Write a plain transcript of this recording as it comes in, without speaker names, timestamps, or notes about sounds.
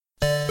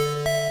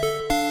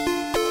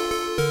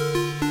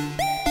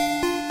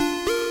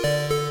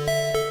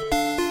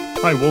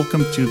Hi,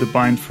 welcome to the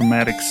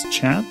Bioinformatics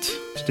Chat.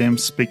 Today I'm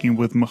speaking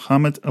with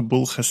Mohammed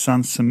Abul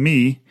Hassan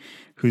Samee,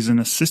 who is an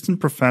assistant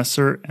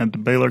professor at the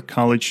Baylor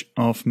College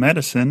of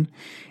Medicine,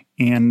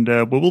 and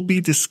we will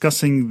be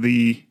discussing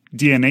the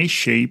DNA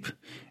shape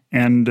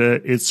and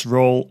its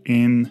role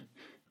in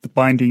the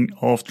binding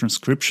of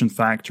transcription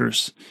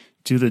factors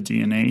to the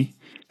DNA.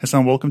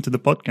 Hassan, welcome to the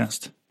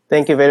podcast.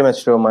 Thank you very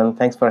much, Roman.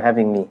 Thanks for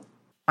having me.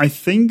 I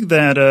think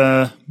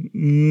that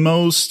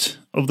most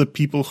of the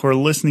people who are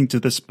listening to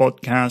this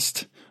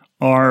podcast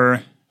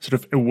are sort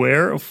of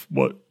aware of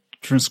what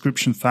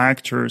transcription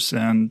factors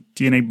and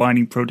DNA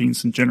binding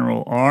proteins in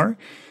general are.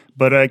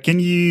 But can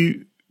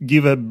you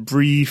give a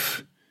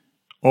brief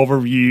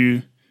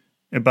overview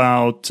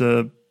about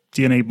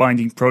DNA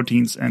binding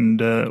proteins and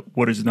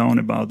what is known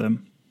about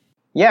them?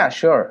 Yeah,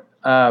 sure.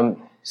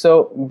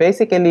 So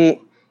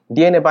basically,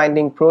 DNA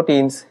binding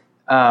proteins,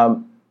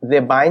 they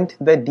bind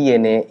the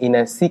DNA in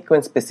a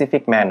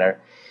sequence-specific manner.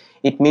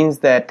 It means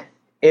that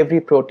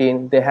every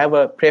protein, they have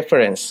a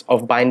preference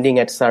of binding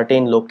at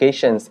certain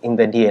locations in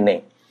the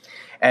DNA.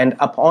 And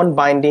upon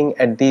binding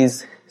at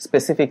these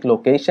specific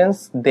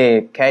locations,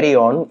 they carry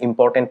on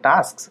important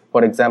tasks.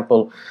 For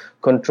example,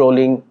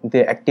 controlling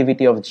the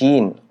activity of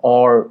gene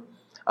or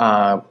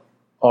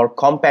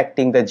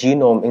compacting the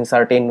genome in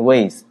certain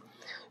ways.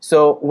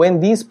 So when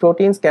these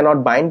proteins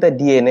cannot bind the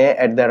DNA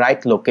at the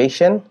right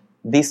location,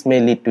 this may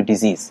lead to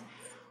disease.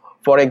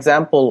 For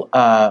example,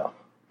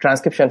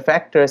 transcription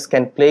factors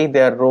can play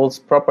their roles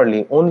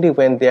properly only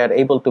when they are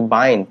able to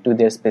bind to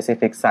their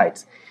specific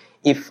sites.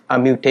 If a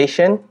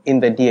mutation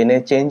in the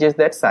DNA changes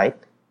that site,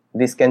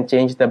 this can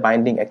change the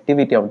binding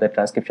activity of the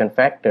transcription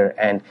factor,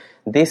 and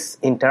this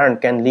in turn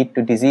can lead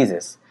to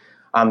diseases.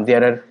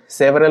 There are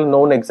several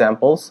known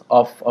examples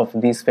of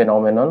this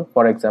phenomenon.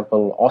 For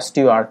example,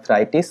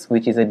 osteoarthritis,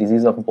 which is a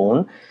disease of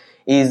bone,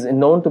 is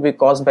known to be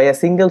caused by a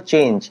single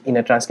change in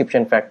a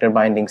transcription factor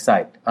binding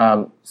site.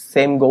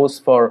 Same goes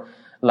for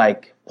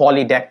like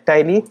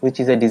polydactyly, which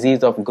is a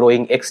disease of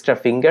growing extra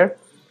finger.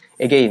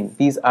 Again,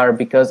 these are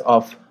because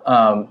of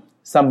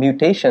some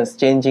mutations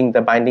changing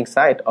the binding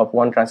site of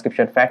one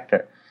transcription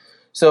factor.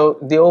 So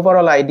the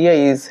overall idea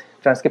is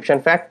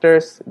transcription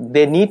factors,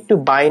 they need to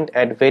bind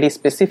at very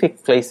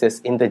specific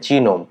places in the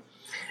genome.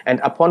 And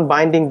upon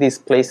binding these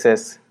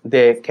places,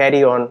 they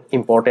carry on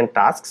important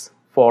tasks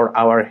for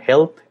our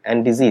health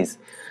and disease.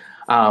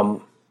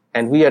 And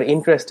we are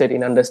interested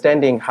in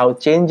understanding how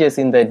changes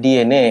in the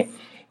DNA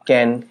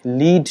can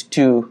lead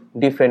to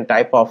different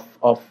type of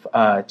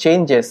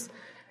changes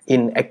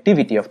in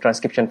activity of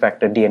transcription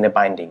factor DNA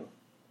binding.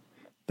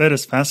 That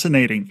is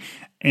fascinating.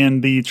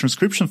 And the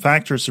transcription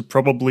factors are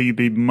probably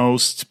the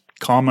most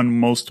common,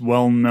 most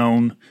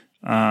well-known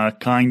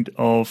kind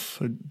of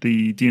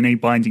the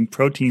DNA binding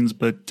proteins.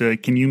 But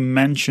can you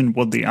mention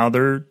what the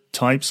other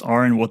types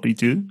are and what they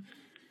do?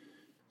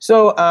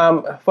 So,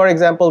 for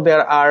example,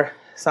 there are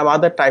some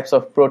other types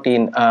of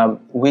protein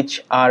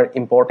which are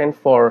important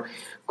for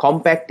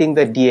compacting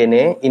the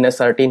DNA in a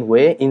certain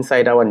way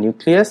inside our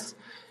nucleus.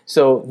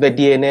 So the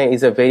DNA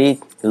is a very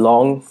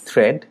long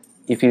thread,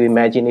 if you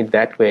imagine it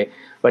that way,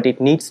 but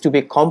it needs to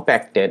be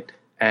compacted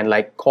and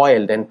like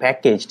coiled and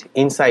packaged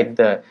inside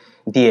the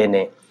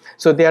DNA.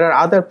 So there are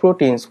other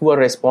proteins who are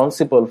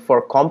responsible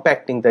for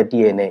compacting the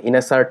DNA in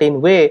a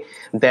certain way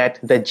that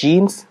the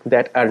genes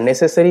that are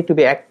necessary to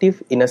be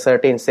active in a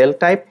certain cell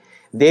type,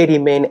 they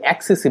remain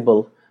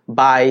accessible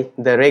by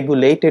the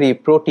regulatory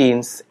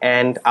proteins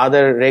and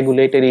other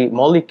regulatory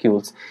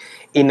molecules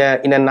in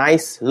a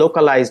nice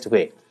localized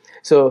way.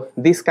 So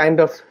this kind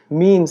of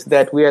means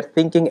that we are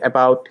thinking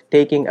about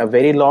taking a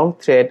very long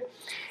thread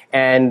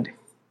and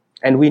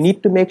we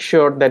need to make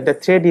sure that the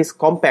thread is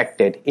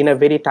compacted in a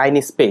very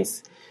tiny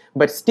space.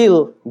 But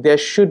still, there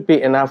should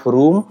be enough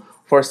room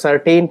for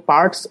certain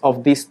parts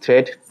of this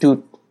thread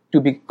to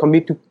be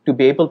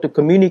able to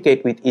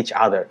communicate with each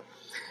other.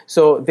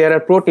 So there are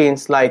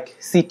proteins like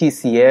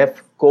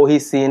CTCF,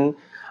 cohesin,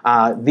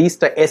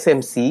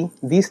 SMC.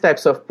 These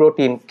types of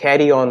protein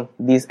carry on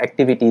these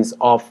activities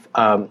of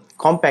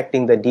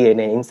compacting the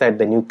DNA inside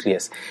the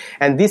nucleus.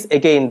 And this,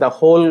 again, the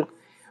whole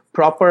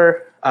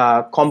proper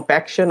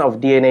compaction of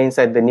DNA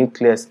inside the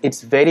nucleus,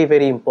 it's very,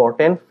 very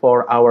important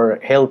for our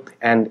health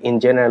and in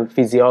general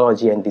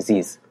physiology and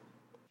disease.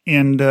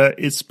 And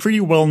it's pretty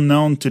well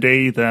known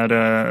today that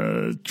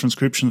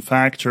transcription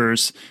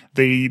factors,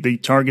 they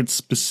target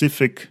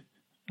specific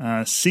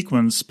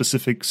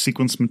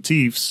sequence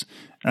motifs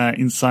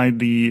inside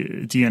the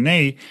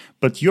DNA.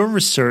 But your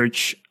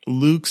research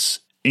looks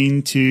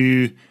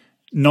into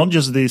not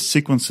just the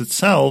sequence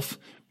itself,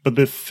 but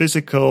the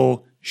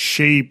physical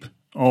shape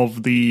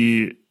of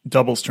the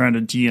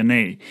double-stranded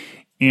DNA.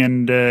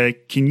 And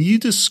can you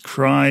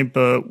describe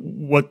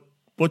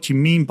what you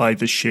mean by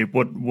the shape?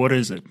 What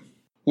is it?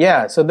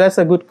 Yeah, so that's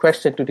a good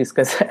question to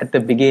discuss at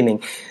the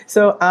beginning.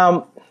 So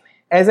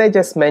as I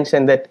just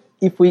mentioned, that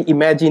if we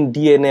imagine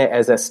DNA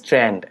as a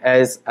strand,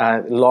 as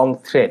a long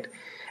thread,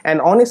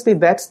 and honestly,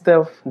 that's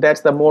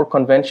the more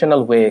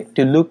conventional way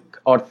to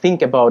look or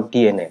think about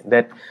DNA.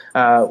 That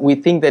we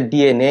think that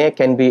DNA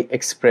can be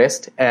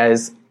expressed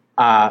as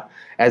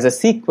as a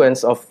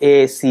sequence of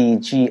A, C,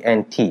 G,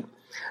 and T.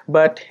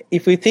 But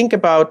if we think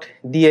about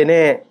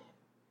DNA,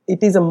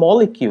 it is a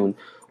molecule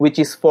which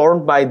is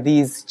formed by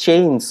these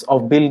chains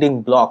of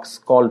building blocks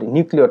called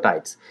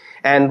nucleotides.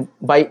 And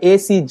by A,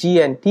 C,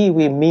 G, and T,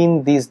 we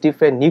mean these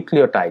different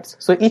nucleotides.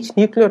 So each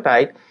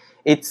nucleotide,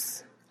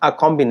 it's a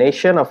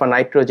combination of a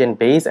nitrogen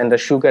base and a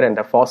sugar and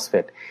a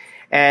phosphate.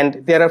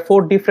 And there are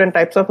 4 different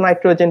types of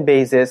nitrogen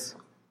bases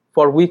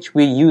for which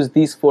we use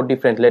these 4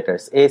 different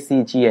letters, A,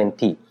 C, G, and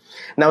T.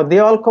 Now they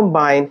all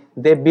combine,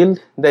 they build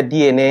the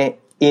DNA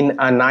in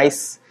a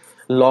nice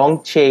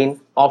long chain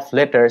of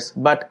letters,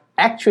 but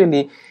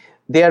actually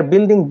they are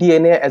building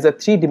DNA as a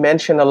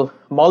 3-dimensional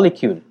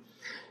molecule.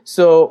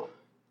 So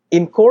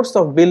in course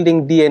of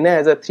building DNA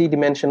as a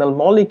 3-dimensional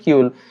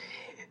molecule,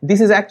 this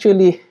is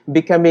actually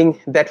becoming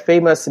that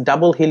famous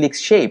double helix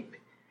shape,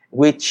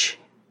 which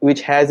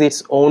has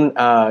its own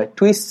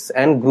twists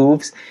and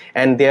grooves,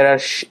 and there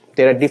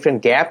are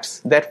different gaps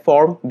that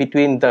form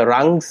between the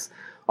rungs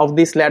of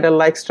this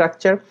ladder-like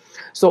structure.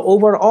 So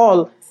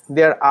overall,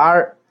 there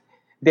are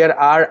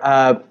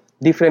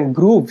different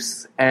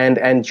grooves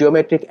and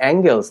geometric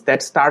angles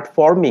that start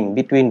forming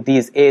between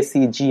these A,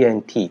 C, G,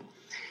 and T.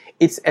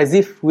 It's as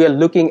if we are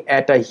looking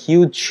at a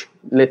huge,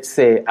 let's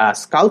say,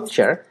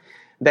 sculpture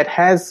that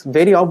has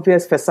very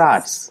obvious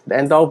facades,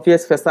 and the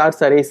obvious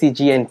facades are A, C,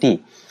 G, and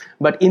T.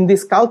 But in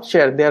this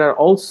sculpture, there are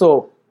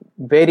also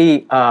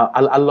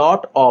a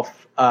lot of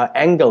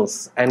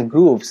angles and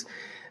grooves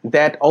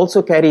that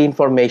also carry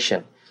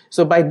information.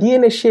 So by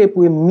DNA shape,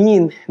 we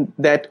mean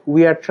that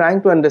we are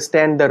trying to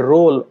understand the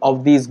role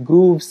of these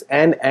grooves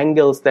and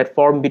angles that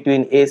form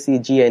between A, C,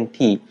 G, and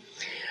T,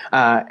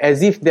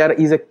 as if there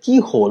is a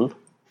keyhole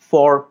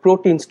for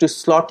proteins to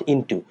slot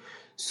into.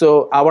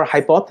 So our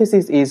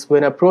hypothesis is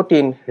when a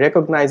protein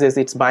recognizes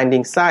its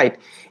binding site,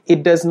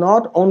 it does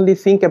not only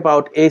think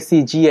about A,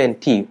 C, G,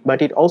 and T,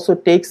 but it also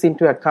takes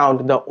into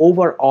account the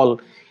overall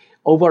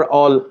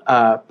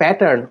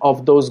pattern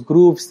of those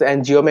grooves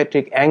and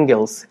geometric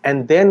angles,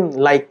 and then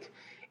like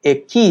a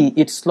key,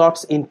 it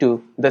slots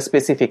into the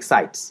specific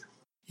sites.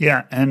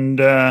 Yeah, and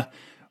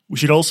we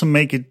should also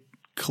make it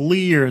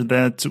clear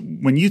that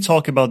when you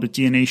talk about the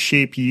DNA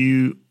shape,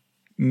 you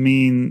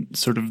mean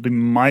sort of the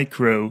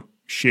micro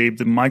shape,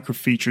 the micro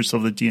features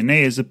of the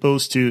DNA, as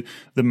opposed to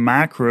the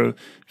macro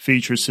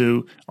features.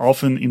 So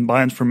often in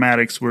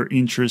bioinformatics, we're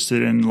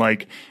interested in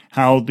like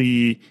how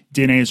the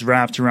DNA is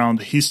wrapped around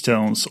the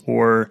histones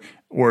or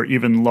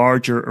even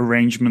larger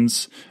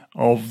arrangements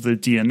of the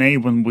DNA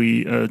when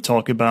we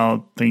talk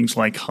about things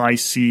like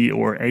high-C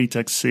or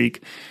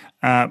ataxic.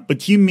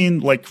 But you mean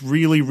like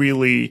really,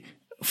 really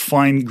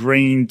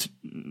fine-grained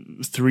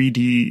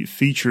 3D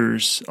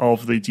features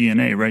of the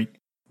DNA, right?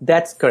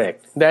 That's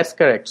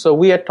correct. So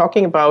we are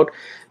talking about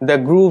the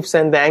grooves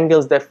and the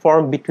angles that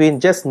form between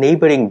just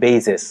neighboring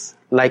bases.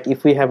 Like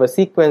if we have a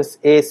sequence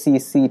A, C,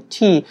 C,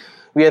 T,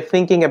 we are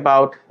thinking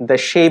about the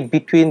shape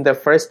between the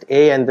first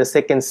A and the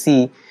second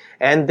C,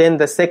 and then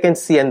the second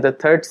C and the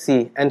third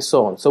C, and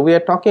so on. So we are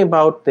talking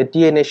about the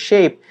DNA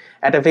shape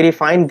at a very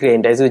fine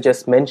grain, as you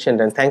just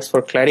mentioned, and thanks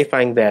for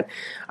clarifying that,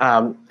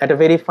 at a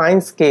very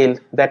fine scale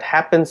that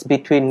happens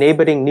between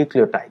neighboring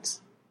nucleotides.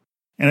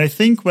 And I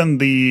think when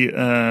the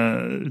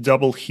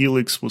double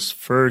helix was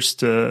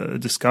first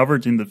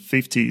discovered in the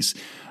 50s,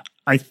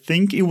 I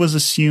think it was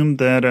assumed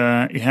that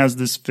it has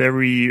this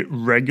very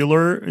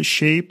regular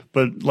shape.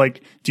 But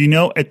like, do you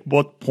know at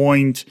what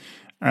point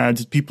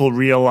did people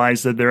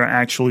realize that there are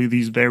actually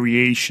these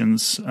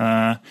variations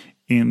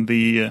in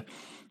the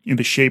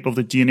shape of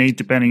the DNA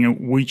depending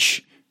on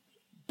which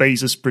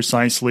bases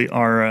precisely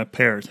are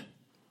paired?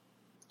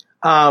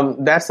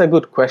 That's a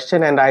good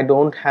question, and I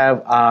don't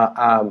have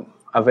a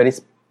very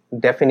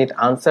definite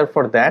answer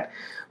for that.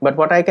 But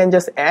what I can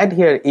just add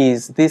here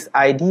is this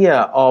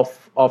idea of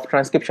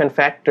transcription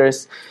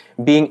factors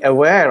being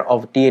aware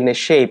of DNA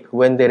shape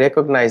when they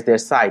recognize their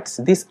sites.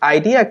 This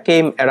idea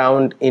came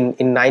around in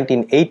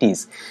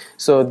 1980s.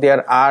 So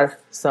there are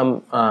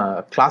some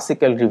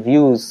classical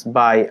reviews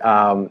by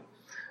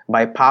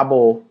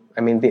Pabo.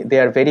 I mean, they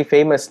are very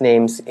famous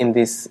names in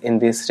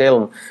this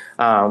realm.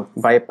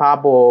 By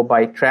Pabo,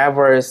 by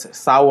Travers,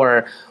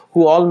 Sauer,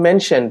 who all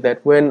mentioned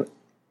that when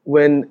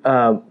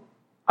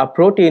a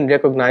protein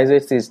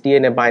recognizes its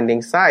DNA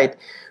binding site,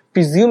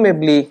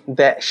 presumably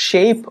the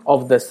shape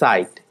of the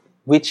site,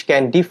 which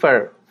can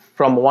differ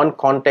from one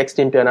context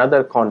into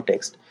another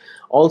context,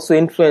 also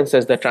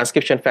influences the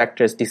transcription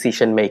factor's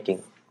decision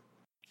making.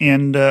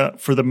 And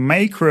for the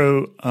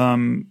macro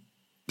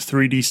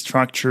 3D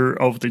structure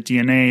of the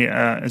DNA,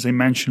 as I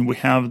mentioned, we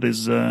have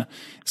these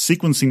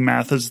sequencing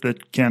methods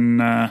that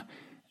can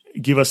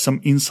give us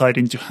some insight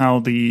into how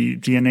the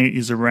DNA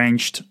is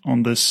arranged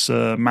on this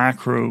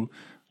macro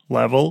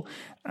level.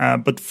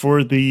 But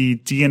for the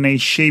DNA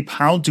shape,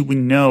 how do we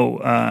know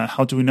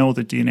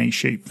the DNA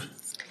shape?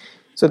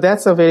 So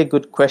that's a very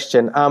good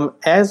question.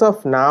 As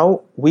of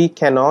now, we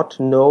cannot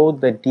know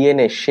the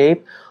DNA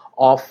shape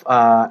of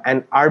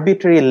an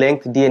arbitrary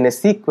length DNA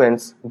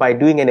sequence by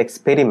doing an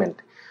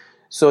experiment.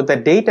 So the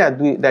data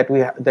that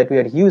we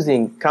are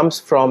using comes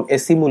from a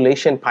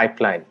simulation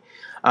pipeline.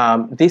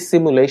 This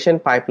simulation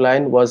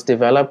pipeline was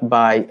developed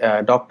by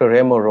Dr.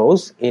 Remo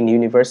Rose in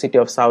University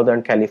of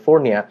Southern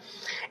California,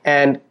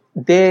 and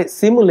they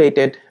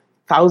simulated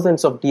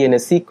thousands of DNA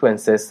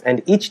sequences,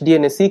 and each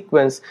DNA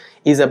sequence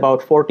is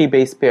about 40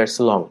 base pairs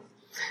long.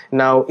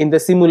 Now, in the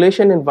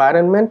simulation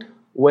environment,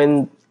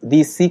 when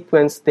these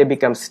sequences they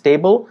become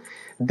stable,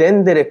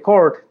 then they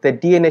record the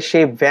DNA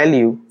shape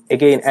value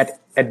again at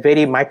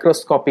very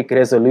microscopic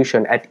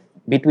resolution at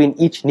between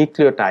each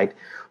nucleotide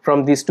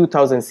from these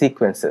 2000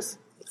 sequences.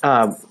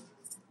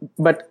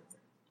 But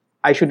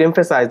I should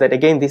emphasize that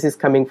again, this is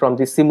coming from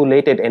the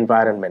simulated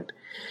environment.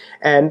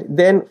 And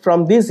then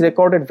from these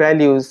recorded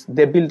values,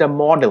 they build a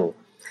model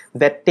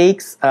that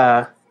takes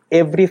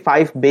every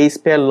 5 base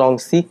pair long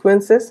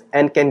sequences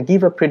and can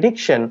give a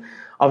prediction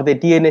of the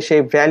DNA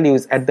shape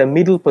values at the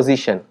middle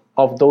position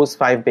of those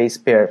 5 base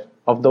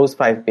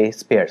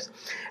pairs.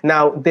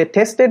 Now, they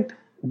tested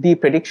the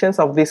predictions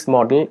of this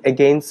model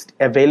against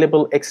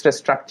available extra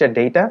structure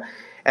data,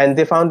 and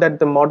they found that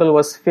the model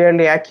was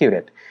fairly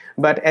accurate.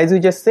 But as you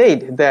just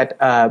said, that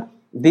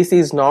this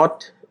is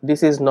not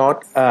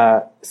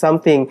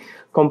something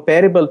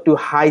comparable to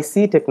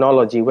high-C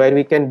technology, where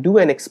we can do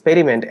an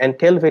experiment and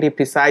tell very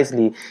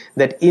precisely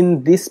that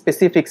in this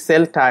specific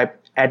cell type,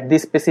 at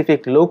this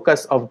specific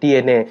locus of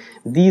DNA,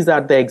 these are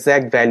the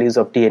exact values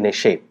of DNA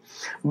shape.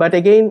 But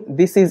again,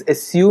 this is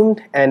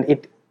assumed, and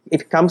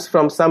it comes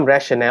from some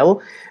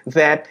rationale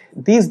that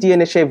these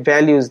DNA shape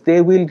values,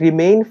 they will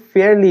remain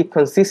fairly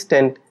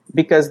consistent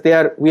because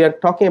we are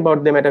talking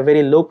about them at a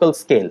very local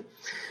scale.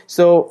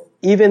 So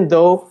even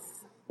though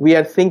we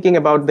are thinking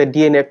about the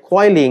DNA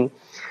coiling,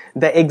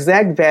 the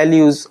exact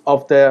values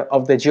of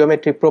the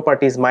geometric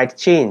properties might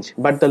change,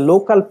 but the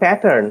local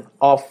pattern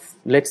of,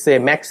 let's say,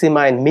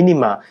 maxima and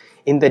minima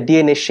in the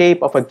DNA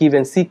shape of a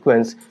given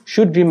sequence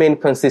should remain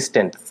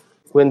consistent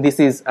when this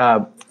is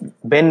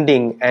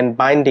bending and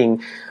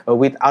binding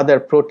with other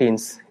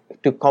proteins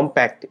to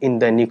compact in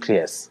the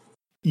nucleus.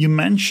 You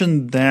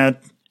mentioned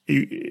that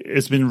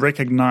it's been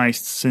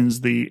recognized since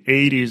the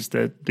 80s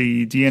that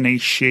the DNA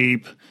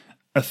shape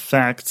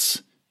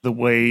affects the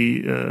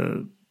way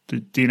the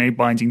DNA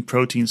binding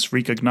proteins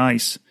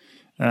recognize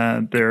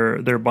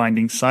their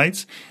binding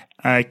sites.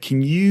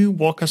 Can you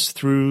walk us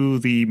through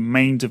the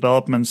main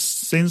developments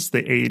since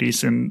the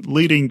 80s and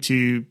leading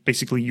to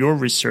basically your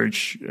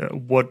research?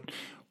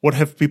 What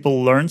have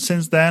people learned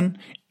since then,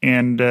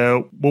 and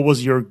what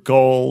was your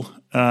goal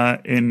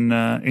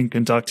in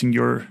conducting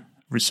your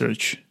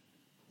research?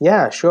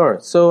 Yeah, sure.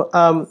 So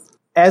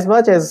as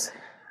much as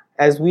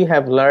we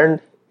have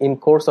learned in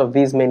course of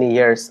these many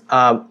years,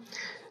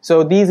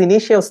 so these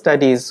initial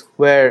studies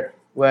where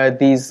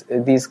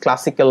these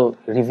classical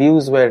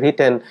reviews were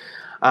written,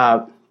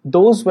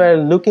 those were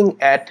looking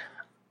at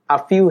a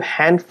few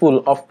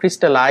handful of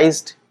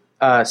crystallized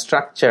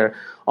structure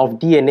of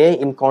DNA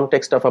in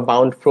context of a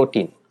bound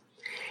protein.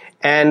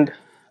 And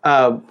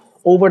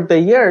over the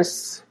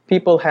years,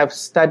 people have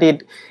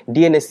studied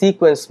DNA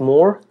sequence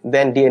more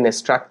than DNA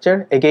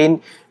structure.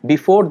 Again,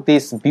 before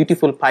this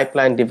beautiful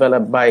pipeline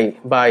developed by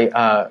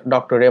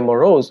Dr. Remo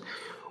Rose,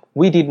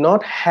 we did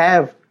not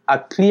have a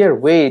clear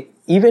way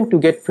even to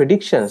get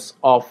predictions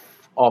of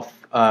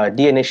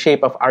DNA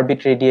shape of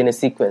arbitrary DNA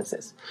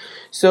sequences.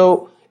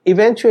 So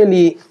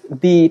eventually,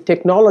 the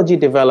technology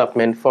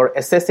development for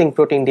assessing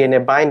protein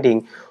DNA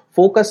binding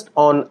focused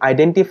on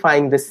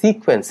identifying the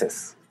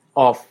sequences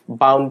of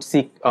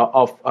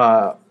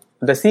the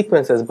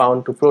sequences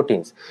bound to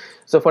proteins.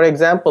 So, for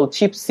example,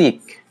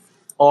 ChIP-seq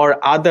or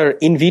other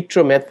in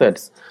vitro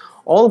methods,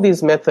 all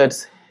these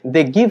methods,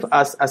 they give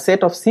us a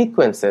set of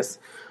sequences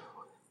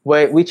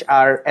which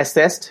are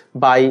assessed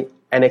by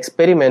an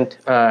experiment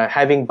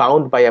having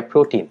bound by a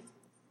protein.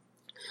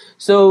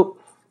 So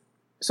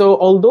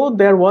although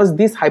there was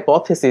this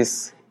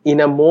hypothesis in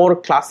a more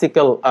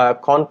classical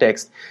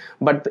context,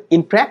 but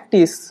in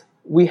practice,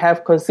 we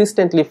have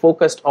consistently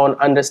focused on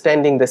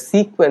understanding the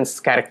sequence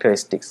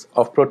characteristics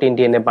of protein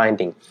DNA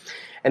binding.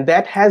 And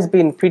that has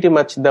been pretty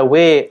much the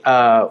way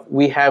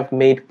we have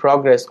made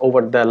progress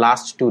over the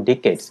last 2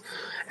 decades.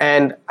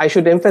 And I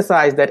should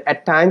emphasize that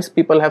at times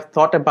people have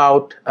thought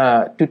about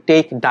to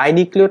take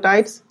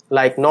dinucleotides,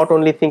 like not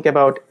only think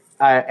about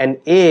an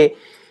A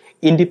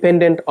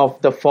independent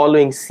of the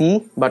following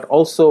C, but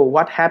also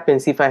what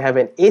happens if I have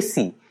an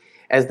AC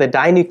as the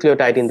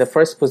dinucleotide in the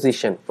first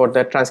position for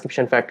the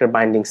transcription factor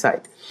binding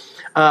site.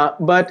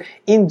 But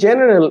in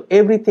general,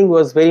 everything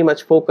was very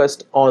much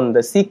focused on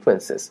the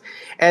sequences.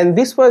 And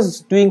this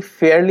was doing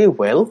fairly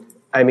well.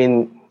 I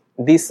mean,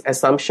 this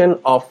assumption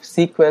of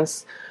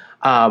sequence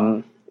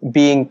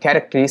being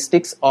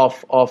characteristics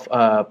of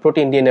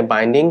protein DNA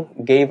binding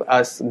gave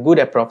us good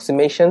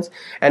approximations.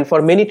 And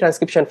for many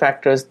transcription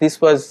factors, this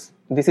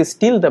is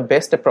still the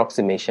best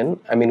approximation.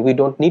 I mean, we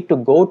don't need to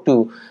go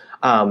to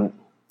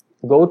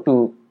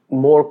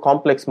more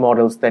complex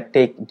models that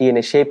take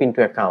DNA shape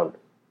into account.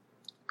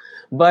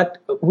 But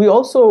we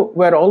also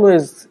were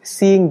always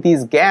seeing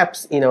these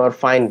gaps in our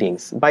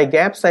findings. By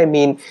gaps, I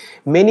mean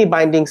many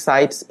binding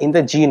sites in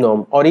the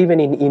genome or even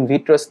in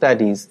vitro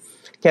studies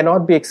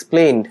cannot be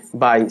explained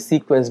by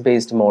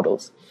sequence-based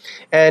models.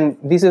 And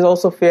this is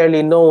also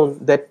fairly known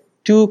that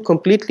two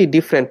completely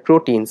different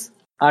proteins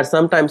are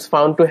sometimes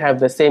found to have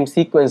the same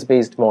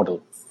sequence-based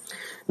model.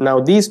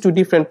 Now, these two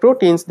different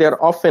proteins, they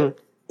are often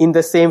in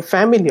the same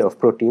family of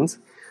proteins,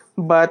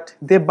 but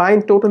they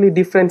bind totally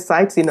different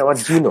sites in our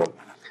genome.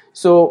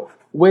 So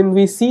when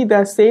we see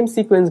the same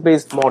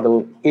sequence-based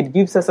model, it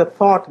gives us a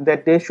thought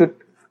that they should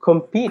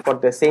compete for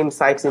the same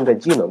sites in the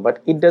genome,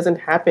 but it doesn't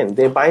happen.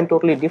 They bind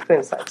totally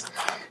different sites.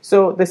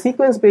 So the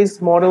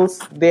sequence-based models,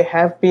 they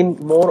have been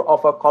more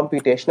of a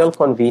computational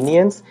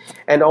convenience,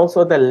 and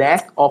also the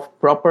lack of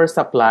proper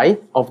supply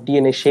of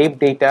DNA shape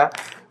data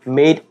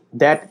made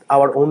that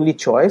our only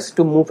choice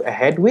to move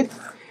ahead with.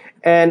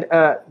 And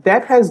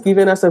that has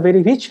given us a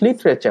very rich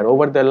literature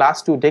over the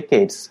last 2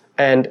 decades.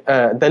 And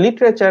the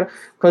literature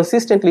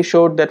consistently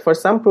showed that for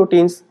some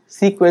proteins,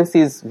 sequence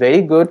is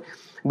very good.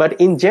 But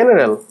in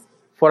general,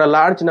 for a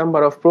large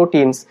number of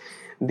proteins,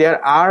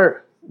 there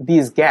are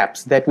these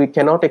gaps that we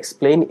cannot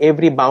explain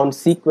every bound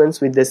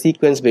sequence with the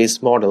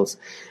sequence-based models.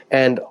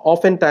 And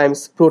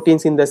oftentimes,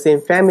 proteins in the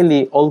same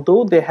family,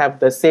 although they have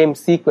the same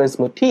sequence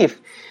motif,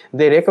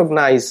 they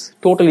recognize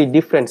totally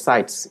different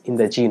sites in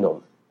the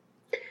genome.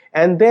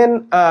 And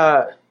then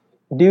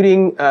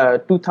during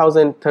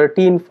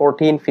 2013,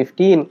 14,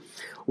 15,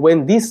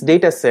 when this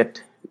data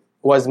set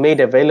was made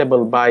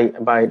available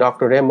by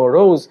Dr. Remo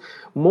Rose,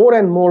 more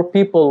and more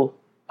people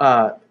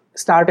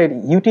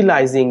started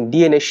utilizing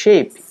DNA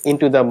shape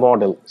into the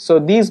model. So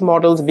these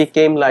models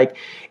became like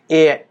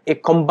a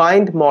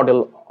combined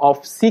model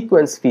of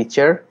sequence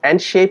feature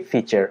and shape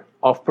feature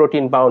of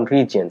protein-bound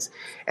regions.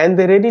 And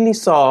they readily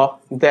saw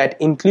that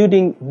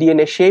including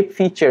DNA shape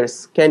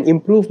features can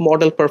improve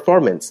model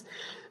performance.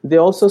 They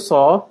also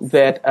saw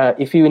that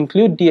if you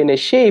include DNA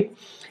shape,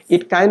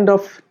 it kind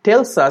of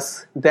tells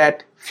us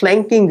that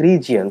flanking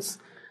regions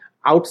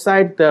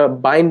outside the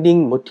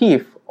binding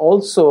motif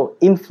also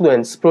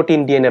influence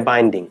protein DNA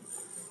binding.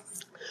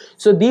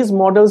 So these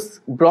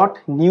models brought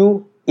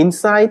new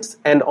insights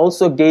and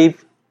also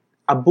gave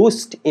a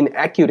boost in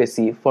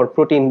accuracy for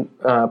protein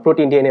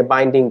DNA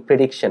binding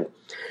prediction.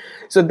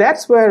 So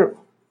that's where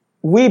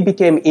we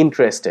became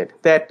interested,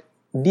 that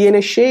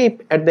DNA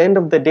shape, at the end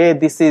of the day,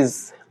 this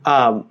is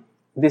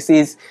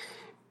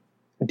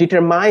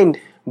determined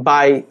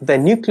by the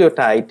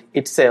nucleotide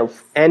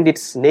itself and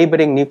its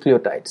neighboring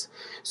nucleotides.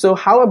 So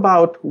how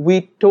about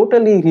we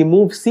totally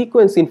remove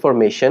sequence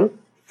information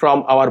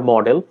from our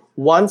model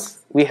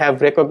once we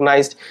have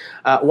recognized,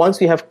 once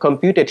we have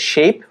computed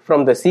shape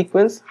from the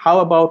sequence? How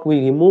about we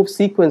remove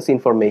sequence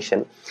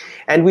information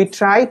and we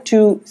try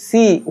to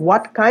see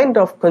what kind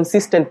of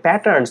consistent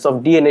patterns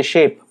of DNA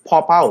shape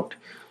pop out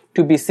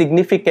to be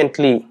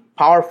significantly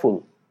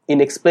powerful in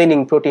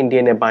explaining protein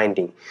DNA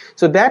binding.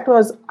 So that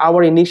was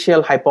our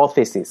initial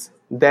hypothesis,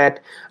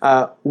 that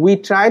we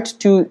tried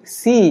to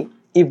see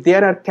if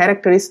there are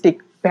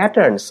characteristic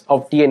patterns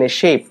of DNA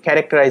shape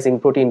characterizing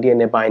protein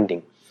DNA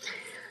binding.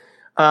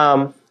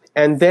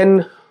 And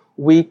then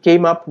we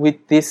came up with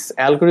this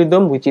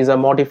algorithm, which is a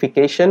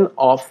modification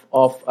of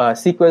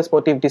sequence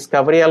motif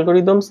discovery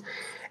algorithms.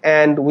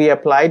 And we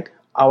applied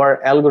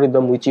our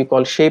algorithm, which we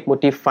call Shape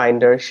Motif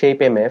Finder,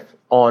 ShapeMF,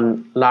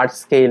 on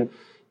large-scale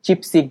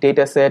ChIP-seq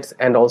datasets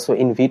and also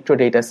in vitro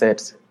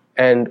datasets.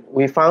 And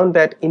we found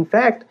that, in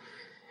fact,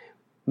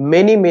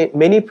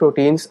 many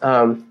proteins,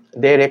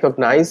 they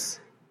recognize,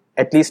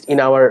 at least in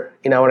our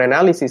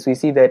analysis, we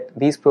see that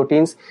these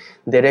proteins,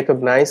 they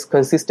recognize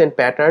consistent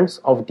patterns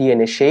of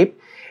DNA shape.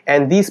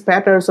 And these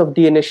patterns of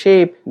DNA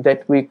shape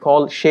that we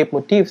call shape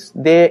motifs,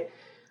 they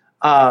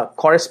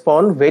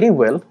correspond very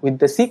well with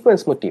the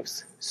sequence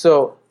motifs.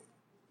 So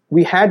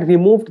we had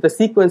removed the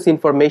sequence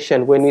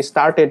information when we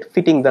started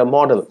fitting the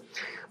model.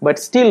 But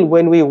still,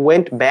 when we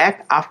went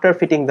back after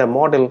fitting the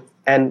model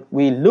and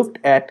we looked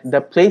at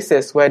the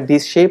places where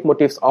these shape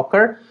motifs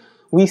occur,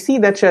 we see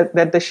that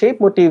the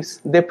shape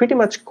motifs, they pretty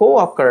much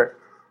co-occur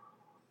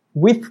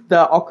with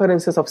the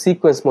occurrences of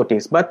sequence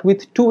motifs, but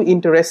with two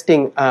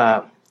interesting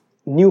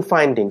new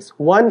findings.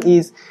 One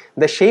is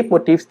the shape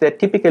motifs, they're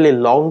typically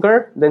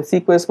longer than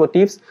sequence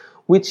motifs,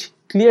 which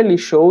clearly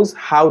shows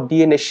how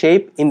DNA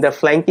shape in the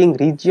flanking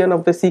region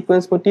of the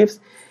sequence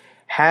motifs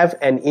have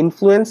an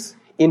influence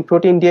in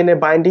protein DNA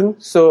binding.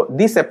 So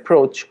this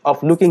approach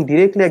of looking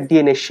directly at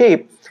DNA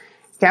shape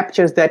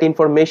captures that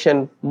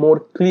information more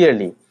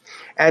clearly.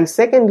 And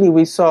secondly,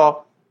 we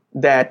saw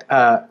that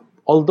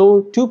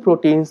although two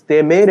proteins,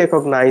 they may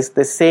recognize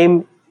the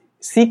same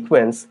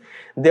sequence,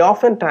 they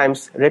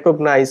oftentimes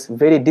recognize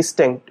very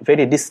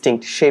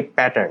distinct shape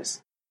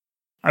patterns.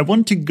 I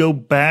want to go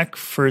back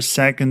for a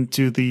second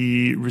to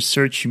the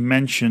research you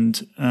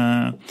mentioned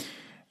that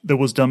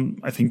was done,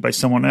 I think, by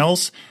someone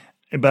else,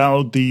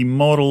 about the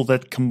model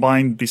that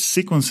combined the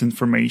sequence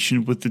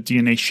information with the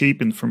DNA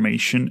shape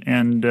information.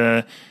 And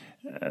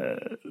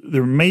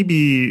there may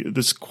be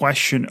this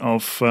question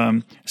of,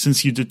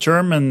 since you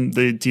determine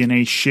the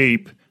DNA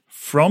shape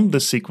from the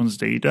sequence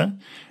data,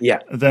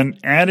 then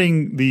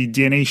adding the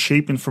DNA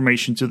shape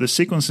information to the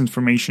sequence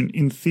information,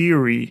 in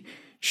theory,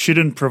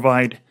 shouldn't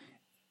provide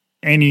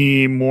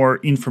any more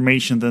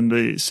information than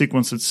the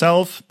sequence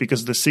itself,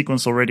 because the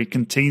sequence already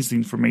contains the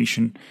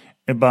information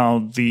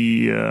about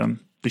the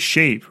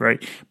shape,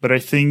 right? But I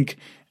think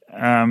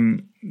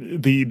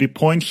the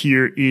point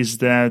here is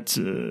that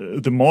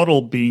the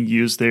model being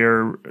used, they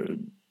are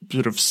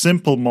sort of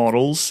simple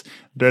models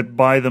that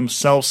by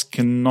themselves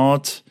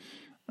cannot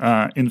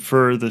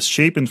infer the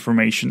shape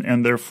information,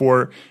 and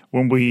therefore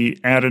when we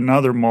add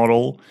another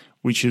model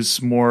which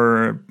is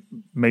more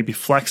maybe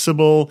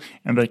flexible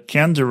and that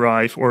can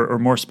derive, or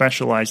more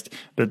specialized,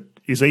 that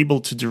is able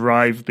to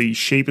derive the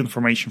shape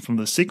information from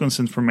the sequence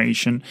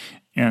information,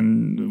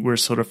 and we're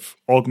sort of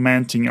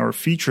augmenting our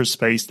feature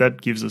space,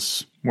 that gives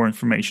us more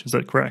information. Is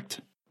that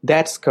correct?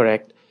 That's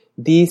correct.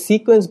 The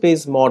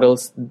sequence-based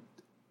models,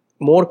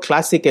 more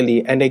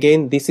classically, and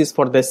again, this is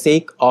for the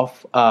sake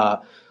of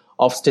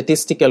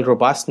statistical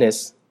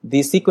robustness,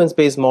 these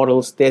sequence-based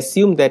models, they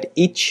assume that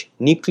each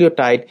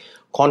nucleotide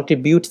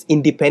contributes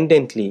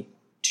independently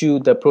to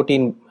the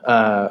protein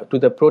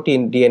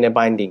DNA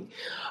binding.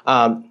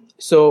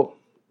 So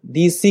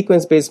these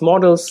sequence-based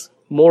models,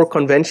 more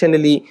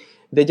conventionally,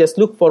 they just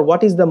look for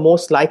what is the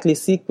most likely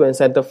sequence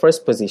at the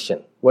first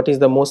position, what is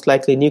the most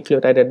likely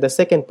nucleotide at the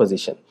second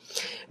position.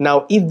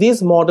 Now, if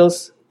these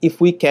models, if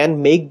we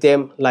can make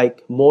them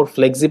like more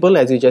flexible,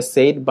 as you just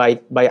said, by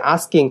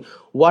asking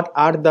what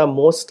are the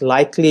most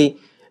likely,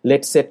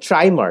 let's say,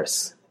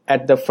 trimers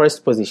at the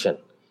first position,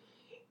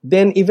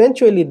 then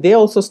eventually they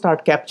also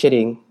start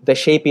capturing the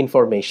shape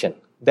information.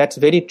 That's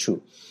very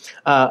true.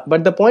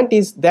 But the point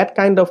is that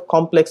kind of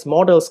complex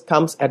models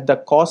comes at the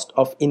cost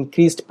of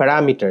increased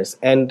parameters,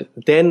 and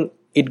then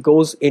it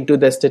goes into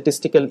the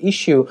statistical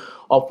issue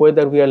of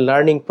whether we are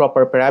learning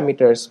proper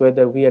parameters,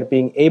 whether we are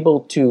being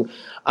able to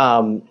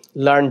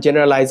learn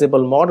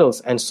generalizable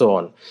models, and so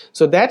on.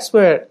 So that's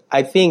where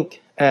I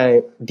think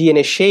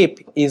DNA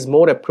shape is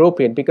more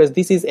appropriate, because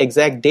this is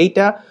exact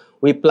data.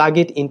 We plug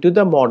it into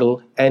the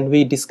model and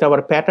we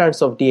discover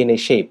patterns of DNA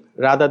shape,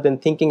 rather than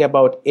thinking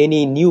about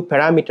any new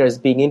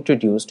parameters being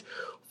introduced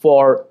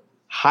for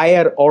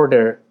higher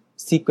order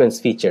sequence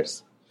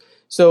features.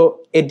 So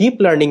a deep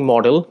learning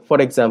model,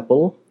 for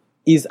example,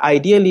 is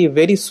ideally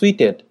very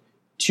suited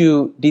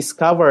to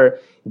discover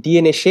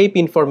DNA shape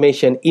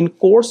information in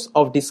course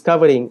of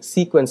discovering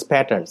sequence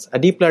patterns. A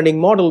deep learning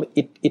model,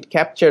 it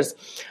captures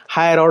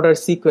higher order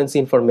sequence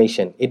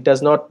information. It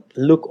does not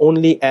look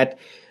only at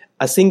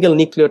a single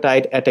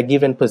nucleotide at a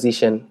given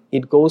position.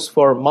 It goes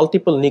for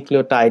multiple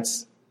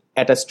nucleotides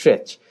at a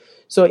stretch.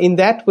 So in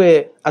that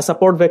way, a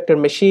support vector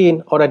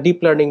machine or a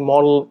deep learning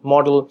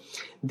model,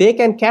 they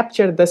can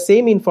capture the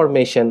same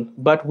information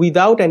but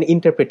without an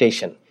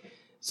interpretation.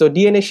 So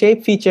DNA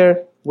shape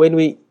feature, when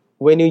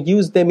you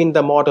use them in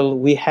the model,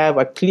 we have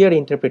a clear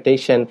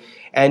interpretation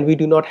and we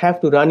do not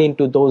have to run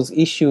into those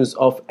issues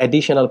of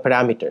additional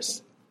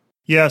parameters.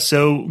 Yeah,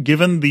 so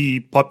given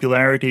the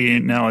popularity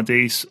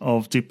nowadays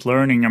of deep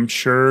learning, I'm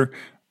sure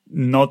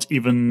not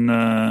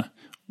even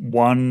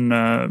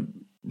one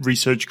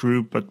research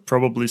group, but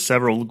probably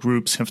several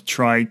groups have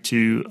tried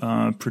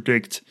to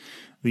predict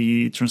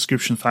the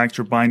transcription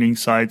factor binding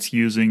sites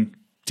using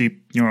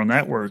deep neural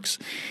networks.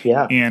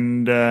 Yeah.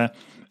 And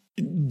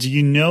do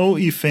you know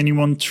if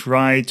anyone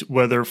tried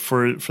whether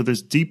for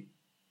this deep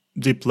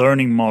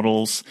learning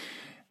models,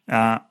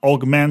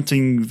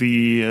 augmenting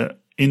the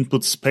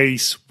input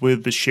space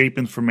with the shape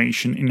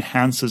information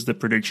enhances the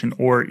prediction,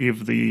 or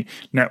if the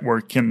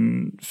network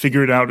can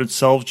figure it out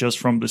itself just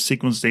from the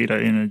sequence data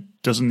and it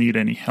doesn't need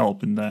any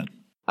help in that?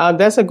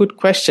 That's a good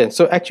question.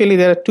 So actually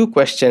there are two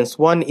questions.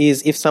 One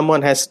is if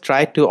someone has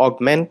tried to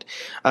augment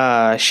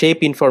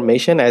shape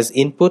information as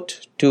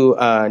input to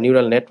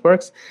neural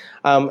networks.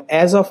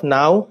 As of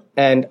now,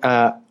 and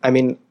I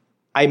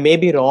may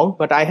be wrong,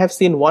 but I have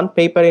seen one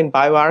paper in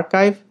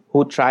bioRxiv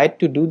who tried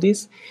to do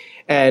this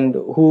and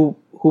who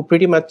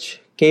pretty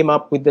much came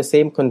up with the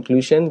same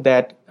conclusion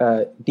that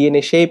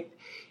DNA shape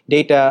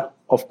data,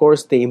 of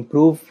course, they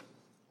improve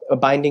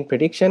binding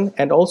prediction.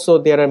 And also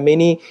there are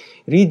many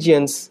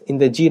regions in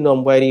the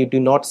genome where you do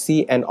not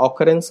see an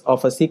occurrence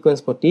of a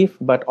sequence motif,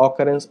 but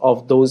occurrence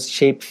of those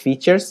shape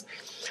features.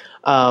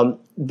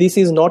 This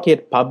is not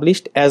yet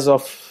published as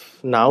of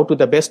now, to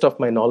the best of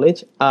my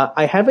knowledge.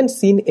 I haven't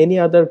seen any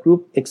other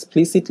group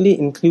explicitly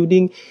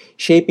including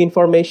shape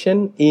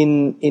information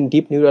in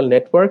deep neural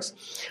networks.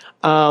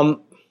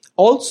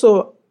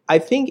 Also, I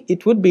think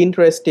it would be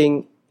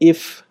interesting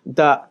if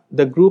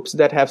the groups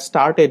that have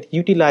started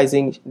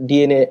utilizing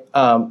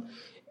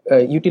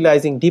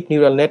utilizing deep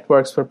neural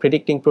networks for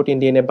predicting protein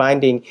DNA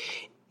binding,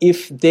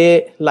 if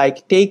they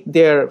take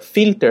their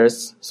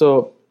filters,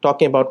 so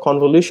talking about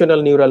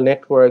convolutional neural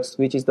networks,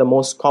 which is the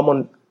most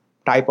common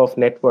type of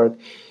network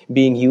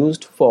being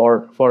used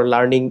for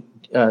learning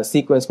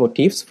sequence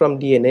motifs from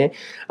DNA,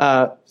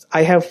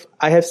 I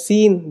have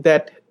seen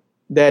that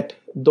that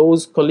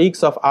those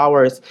colleagues of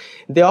ours,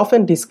 they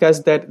often discuss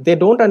that they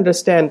don't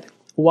understand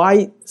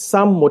why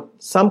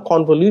some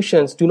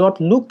convolutions do not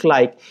look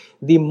like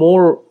the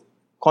more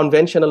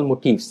conventional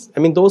motifs. I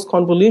mean, those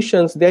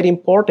convolutions, they're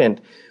important,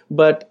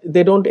 but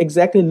they don't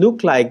exactly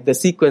look like the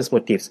sequence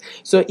motifs.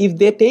 So if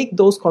they take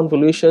those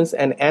convolutions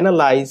and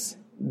analyze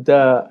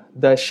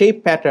the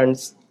shape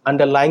patterns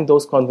underlying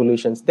those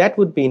convolutions, that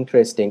would be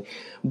interesting.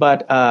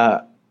 But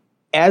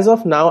as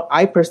of now,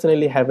 I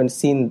personally haven't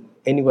seen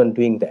anyone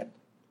doing that.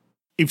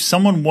 If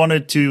someone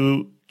wanted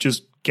to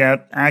just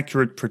get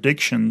accurate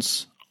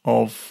predictions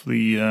of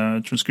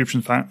the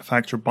transcription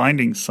factor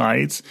binding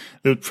sites,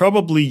 they would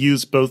probably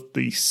use both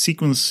the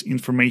sequence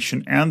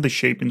information and the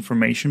shape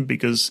information,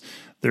 because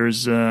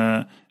there's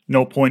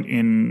no point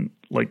in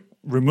like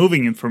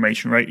removing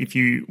information, right? If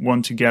you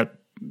want to get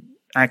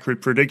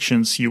accurate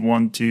predictions, you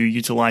want to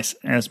utilize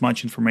as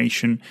much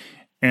information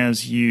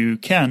as you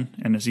can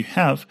and as you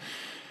have.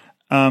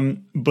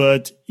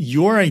 But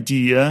your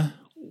idea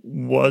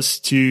was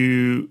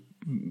to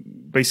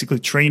basically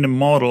train a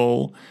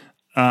model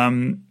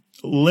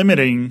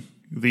limiting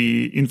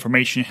the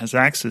information it has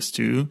access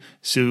to,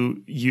 so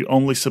you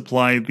only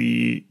supply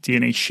the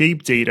DNA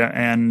shape data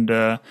and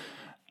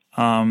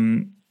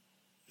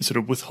sort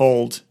of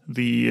withhold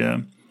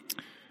the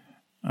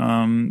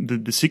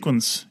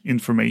sequence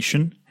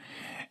information.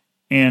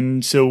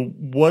 And so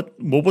what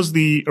was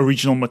the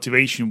original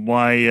motivation?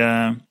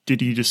 Why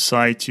did you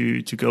decide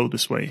to go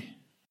this way?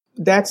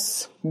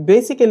 That's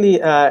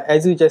basically,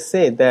 as you just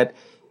said, that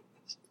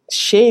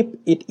shape,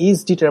 it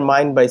is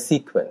determined by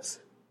sequence.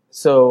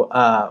 So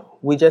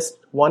we just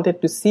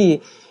wanted to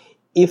see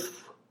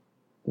if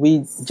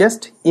we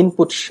just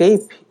input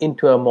shape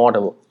into a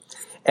model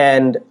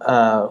and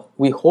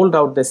we hold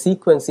out the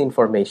sequence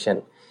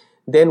information,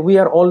 then we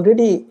are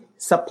already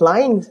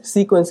supplying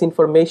sequence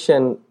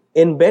information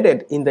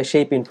embedded in the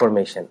shape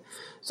information.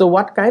 So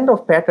what kind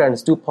of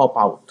patterns do pop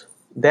out?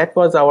 That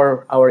was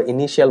our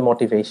initial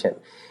motivation.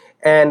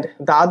 And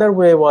the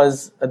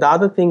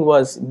other thing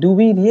was, do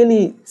we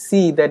really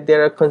see that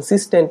there are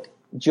consistent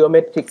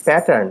geometric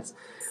patterns,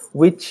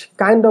 which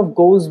kind of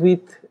goes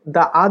with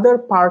the other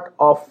part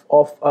of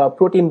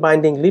protein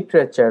binding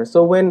literature.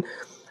 So when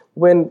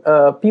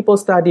people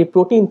study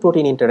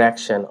protein-protein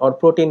interaction or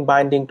protein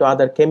binding to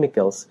other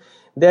chemicals,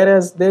 there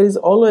is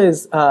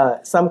always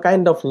some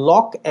kind of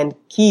lock and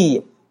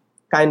key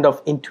kind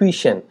of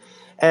intuition.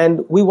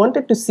 And we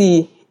wanted to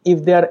see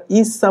if there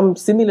is some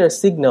similar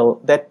signal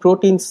that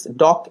proteins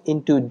dock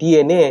into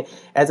DNA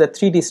as a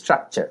 3D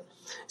structure.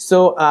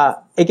 So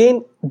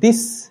again,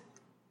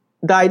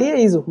 the idea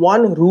is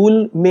one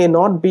rule may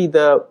not be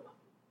the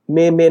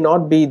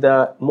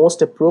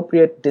most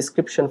appropriate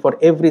description for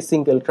every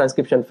single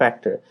transcription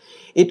factor.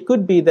 It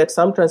could be that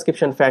some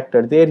transcription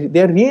factor,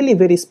 they're really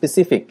very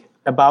specific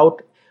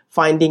about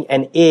finding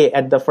an A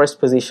at the first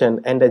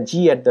position and a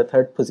G at the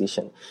third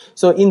position.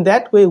 So in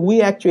that way,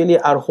 we actually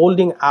are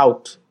holding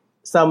out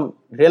some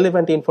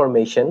relevant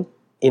information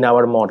in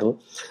our model.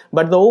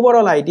 But the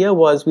overall idea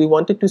was we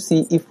wanted to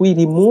see if we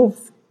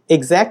remove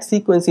exact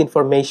sequence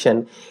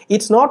information,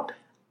 it's not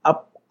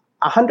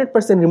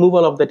 100%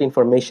 removal of that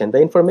information.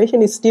 The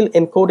information is still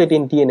encoded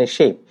in DNA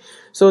shape.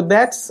 So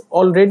that's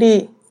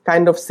already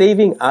kind of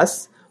saving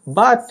us,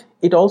 but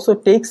it also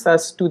takes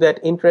us to that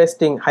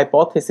interesting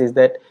hypothesis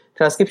that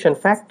transcription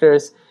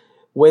factors,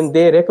 when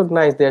they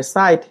recognize their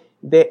site,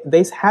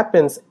 this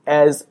happens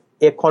as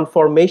a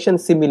conformation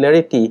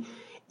similarity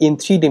in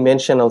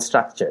three-dimensional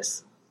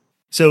structures.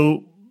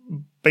 So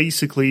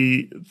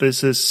basically,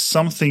 this is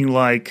something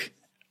like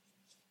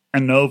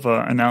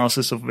ANOVA,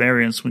 analysis of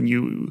variance, when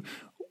you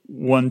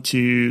want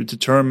to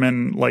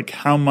determine like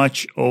how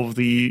much of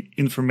the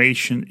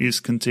information is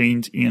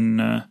contained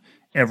in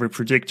every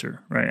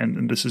predictor, right?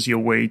 And this is your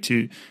way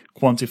to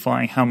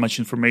quantifying how much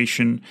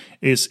information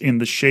is in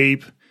the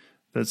shape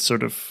that's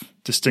sort of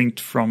distinct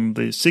from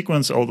the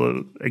sequence.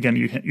 Although, again,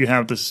 you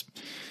have this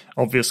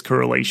obvious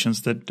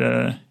correlations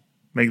that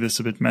make this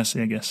a bit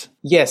messy, I guess.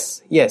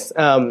 Yes.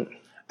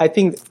 I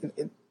think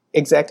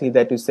exactly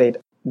that you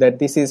said, that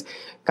this is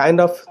kind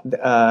of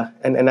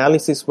an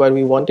analysis where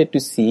we wanted to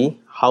see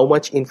how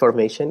much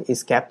information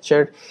is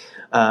captured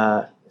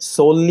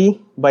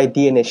solely by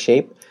DNA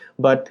shape.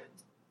 But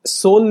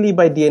solely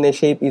by DNA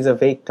shape is a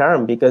vague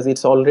term because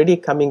it's already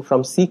coming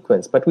from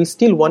sequence. But we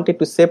still wanted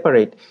to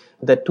separate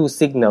the two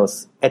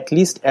signals, at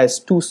least as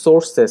two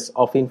sources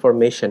of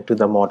information to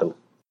the model.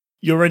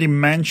 You already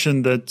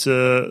mentioned that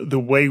the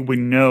way we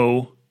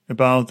know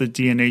about the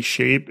DNA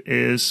shape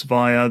is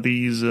via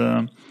these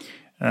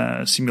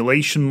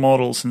simulation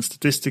models and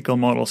statistical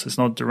models. It's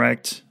not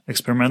direct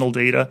experimental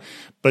data.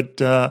 But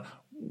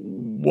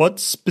what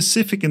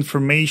specific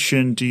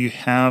information do you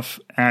have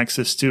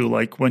access to?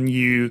 Like when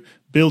you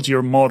build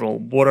your model,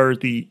 what are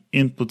the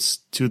inputs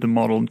to the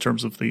model in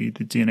terms of the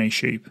DNA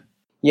shape?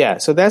 Yeah,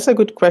 so that's a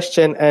good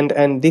question.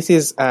 And this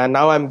is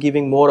now I'm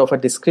giving more of a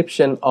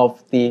description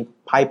of the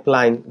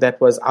pipeline that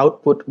was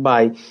output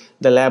by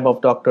the lab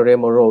of Dr.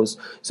 Remo Rose.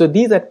 So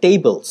these are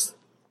tables.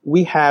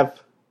 We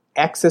have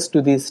access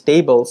to these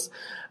tables,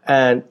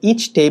 and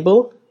each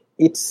table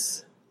it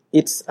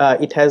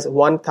has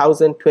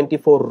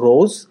 1024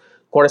 rows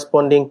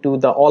corresponding to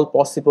the all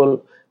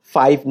possible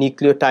 5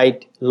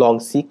 nucleotide long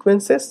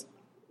sequences.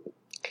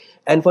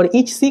 And for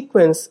each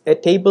sequence, a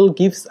table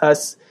gives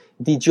us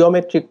the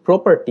geometric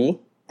property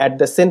at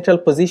the central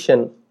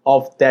position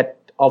of that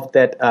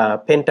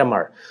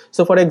pentamer.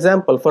 So for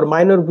example, for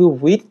minor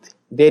groove width,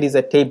 there is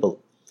a table.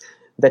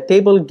 The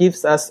table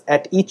gives us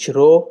at each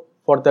row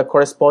for the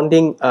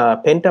corresponding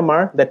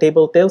pentamer, the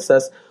table tells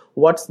us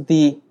what's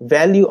the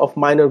value of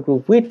minor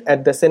groove width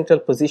at the central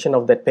position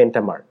of that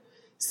pentamer.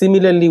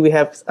 Similarly, we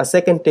have a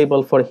second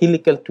table for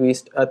helical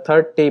twist, a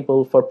third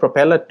table for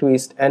propeller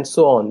twist, and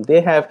so on.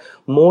 They have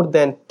more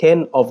than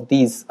 10 of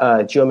these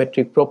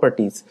geometric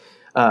properties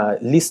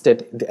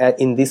listed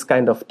in this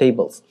kind of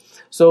tables.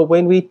 So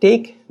when we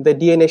take the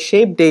DNA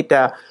shape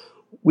data,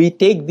 we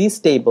take these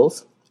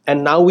tables,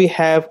 and now we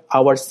have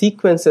our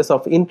sequences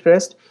of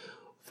interest.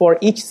 For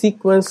each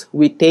sequence,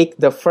 we take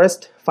the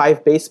first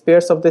 5 base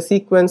pairs of the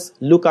sequence,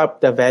 look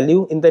up the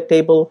value in the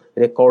table,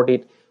 record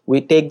it. We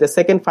take the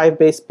second 5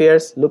 base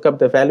pairs, look up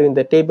the value in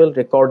the table,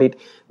 record it.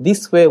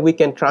 This way, we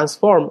can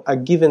transform a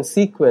given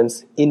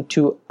sequence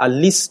into a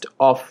list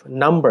of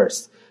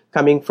numbers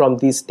coming from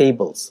these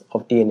tables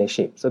of DNA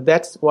shape. So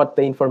that's what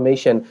the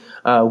information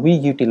we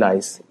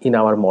utilize in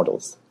our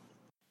models.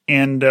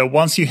 And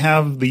once you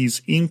have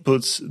these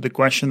inputs, the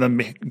question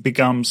then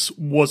becomes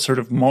what sort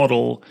of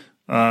model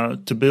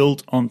to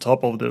build on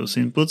top of those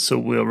inputs. So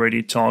we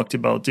already talked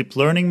about deep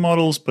learning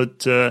models,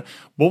 but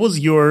what was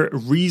your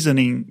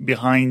reasoning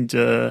behind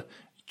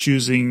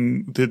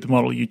choosing the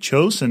model you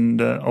chose?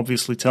 And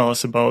obviously tell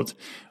us about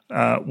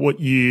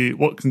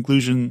what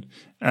conclusion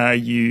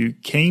you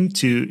came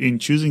to in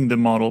choosing the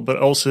model, but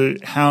also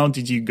how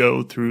did you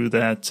go through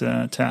that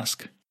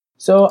task?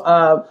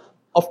 So,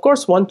 of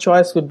course, one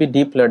choice would be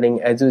deep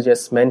learning, as you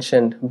just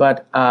mentioned,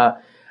 but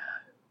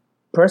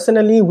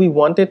personally, we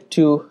wanted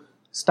to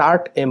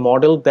start a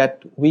model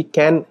that we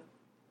can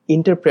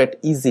interpret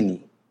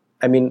easily.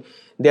 I mean,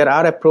 there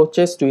are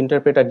approaches to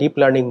interpret a deep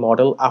learning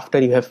model after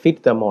you have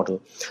fit the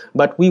model,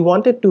 but we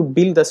wanted to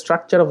build the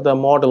structure of the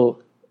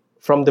model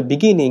from the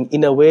beginning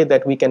in a way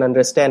that we can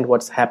understand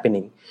what's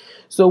happening.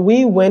 So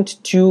we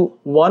went to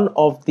one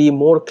of the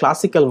more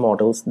classical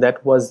models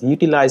that was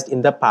utilized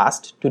in the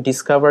past to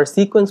discover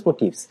sequence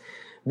motifs.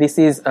 This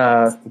is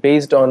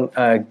based on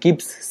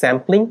Gibbs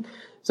sampling.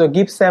 So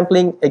Gibbs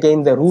sampling,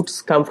 again, the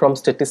roots come from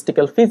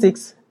statistical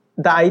physics.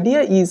 The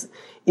idea is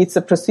it's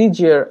a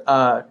procedure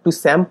to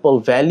sample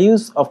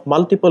values of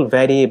multiple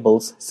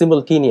variables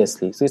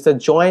simultaneously. So it's a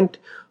joint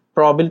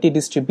probability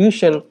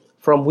distribution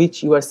from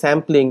which you are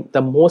sampling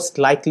the most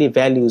likely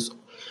values.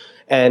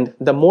 And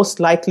the most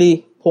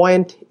likely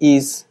point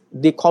is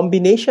the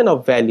combination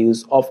of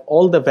values of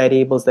all the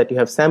variables that you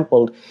have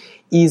sampled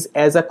is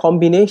as a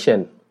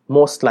combination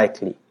most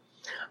likely.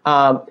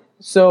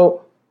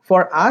 So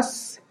for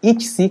us,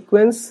 each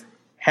sequence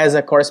has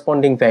a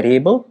corresponding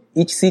variable.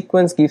 Each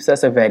sequence gives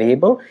us a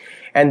variable,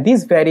 and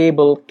this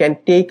variable can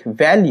take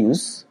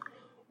values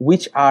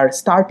which are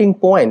starting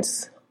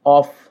points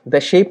of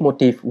the shape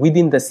motif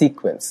within the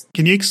sequence.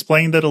 Can you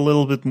explain that a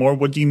little bit more?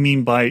 What do you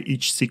mean by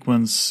each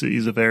sequence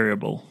is a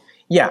variable?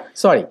 Yeah,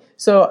 sorry.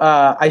 So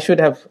I should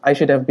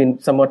have been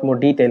somewhat more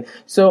detailed.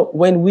 So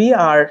when we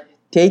are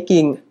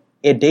taking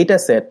a data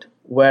set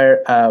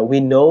where we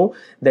know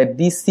that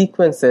these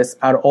sequences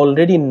are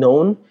already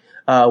known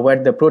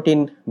where the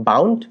protein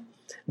bound,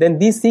 then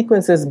these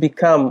sequences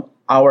become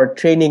our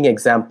training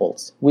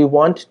examples. We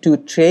want to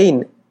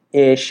train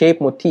a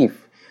shape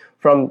motif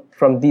from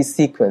these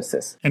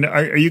sequences. And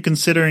are you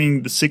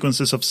considering the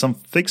sequences of some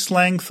fixed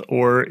length,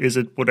 or is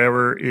it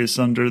whatever is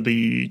under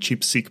the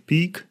ChIP-seq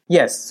peak?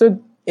 Yes, so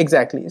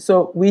exactly.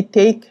 So we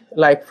take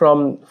like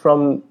from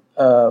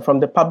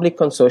the public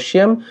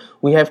consortium,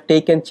 we have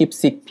taken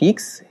ChIP-seq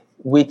peaks,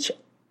 which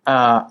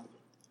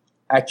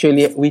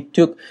actually we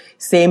took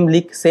same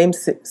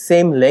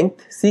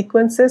length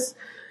sequences.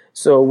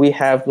 So we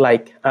have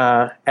like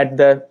at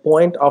the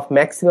point of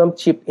maximum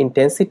chip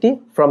intensity,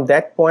 from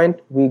that point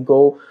we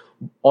go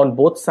on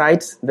both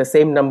sides the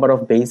same number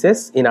of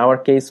bases. In our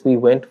case, we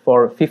went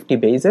for 50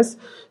 bases.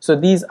 So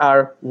these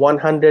are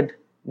 100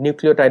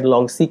 nucleotide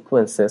long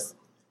sequences.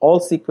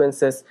 All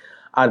sequences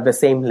are the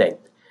same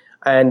length.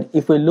 And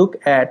if we look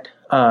at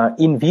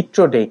in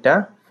vitro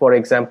data, for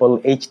example,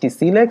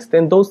 HT-Celex,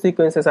 then those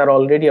sequences are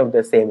already of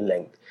the same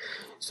length.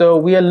 So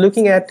we are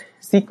looking at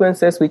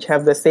sequences which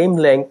have the same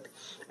length,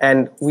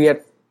 and we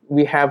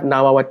have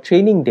now our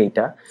training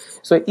data.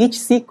 So each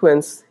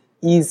sequence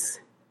is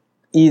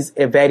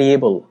a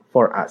variable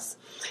for us,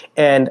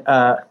 and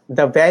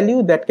the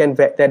value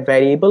that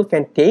variable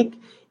can take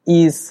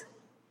is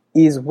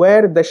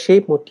where the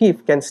shape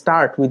motif can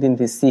start within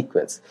this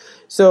sequence.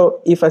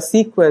 So if a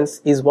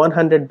sequence is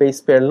 100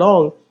 base pair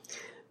long,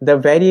 the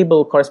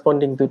variable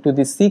corresponding to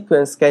this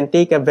sequence can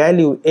take a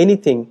value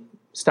anything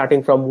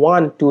starting from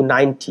 1 to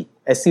 90,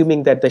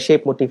 assuming that the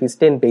shape motif is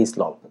 10 base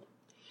long.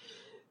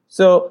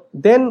 So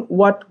then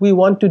what we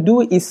want to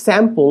do is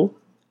sample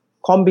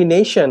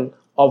combination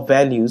of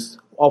values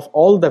of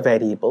all the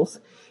variables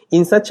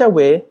in such a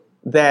way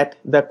that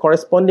the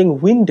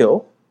corresponding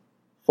window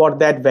for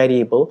that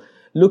variable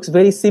looks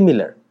very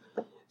similar.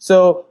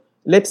 So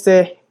let's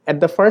say at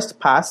the first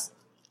pass,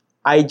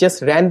 I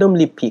just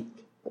randomly pick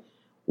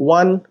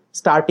one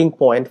starting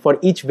point for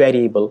each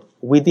variable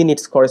within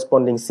its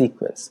corresponding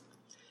sequence.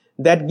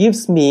 That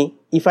gives me,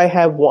 if I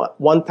have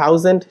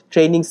 1000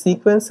 training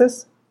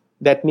sequences,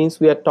 that means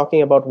we are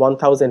talking about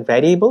 1000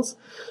 variables.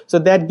 So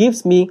that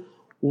gives me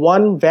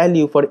one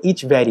value for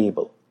each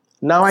variable.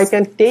 Now I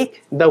can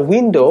take the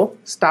window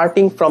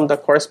starting from the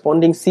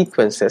corresponding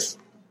sequences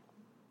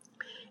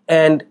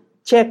and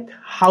check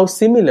how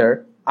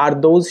similar are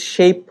those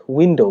shape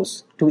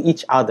windows to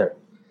each other.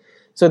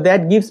 So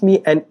that gives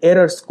me an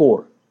error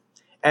score.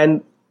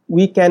 And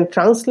we can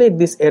translate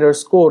this error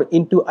score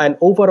into an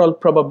overall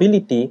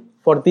probability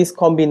for this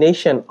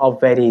combination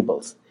of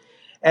variables.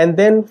 And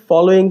then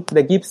following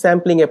the Gibbs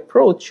sampling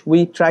approach,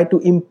 we try to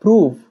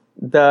improve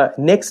the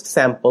next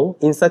sample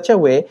in such a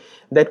way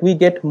that we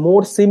get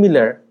more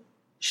similar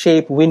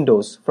shape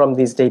windows from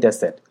this data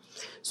set.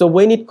 So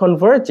when it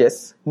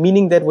converges,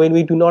 meaning that when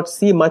we do not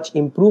see much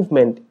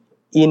improvement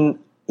in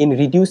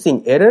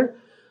reducing error,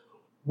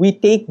 we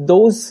take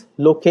those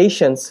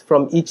locations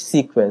from each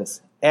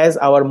sequence as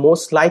our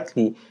most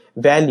likely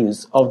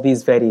values of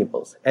these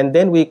variables. And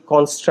then we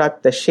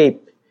construct the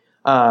shape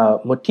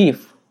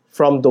motif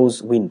from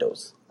those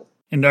windows.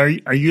 And are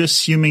you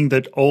assuming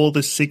that all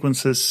the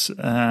sequences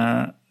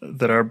that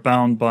are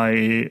bound by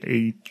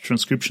a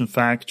transcription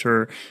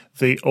factor,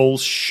 they all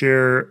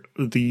share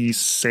the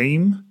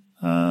same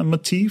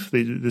motif,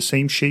 the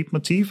same shape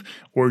motif,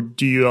 or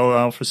do you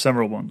allow for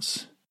several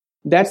ones?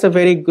 That's a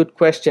very good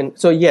question.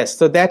 So yes,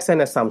 so that's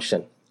an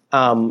assumption,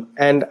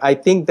 and I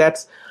think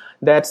that's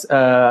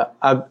a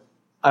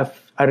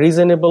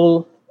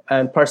reasonable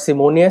and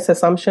parsimonious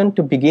assumption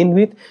to begin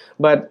with.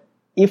 But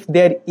if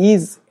there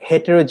is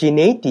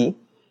heterogeneity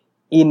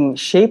in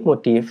shape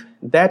motif,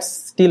 that's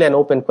still an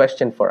open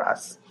question for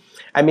us.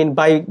 I mean,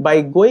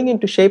 by going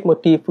into shape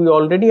motif, we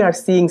already are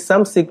seeing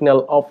some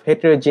signal of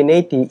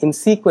heterogeneity in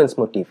sequence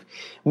motif,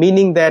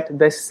 meaning that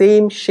the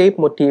same shape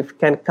motif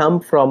can come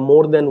from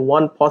more than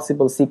one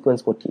possible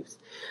sequence motifs.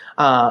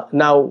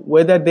 Now,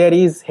 whether there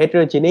is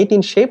heterogeneity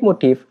in shape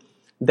motif,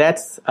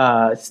 that's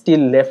still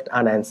left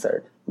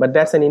unanswered. But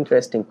that's an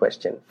interesting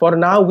question. For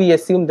now, we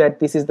assume that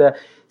this is the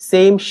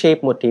same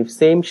shape motif,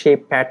 same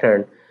shape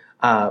pattern,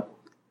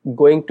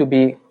 going to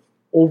be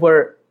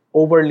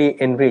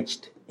overly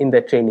enriched in the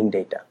training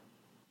data.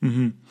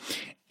 Mm-hmm.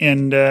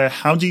 And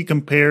how do you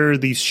compare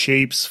these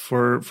shapes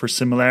for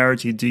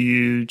similarity? Do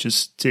you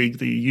just take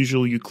the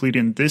usual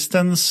Euclidean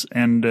distance,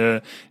 and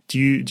do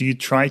you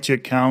try to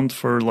account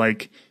for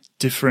like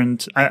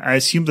different? I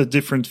assume that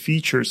different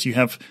features. You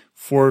have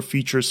 4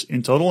 features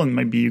in total, and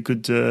maybe you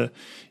could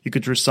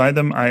recite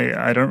them.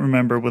 I don't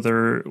remember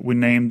whether we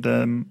named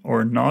them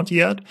or not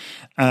yet,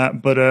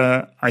 but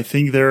I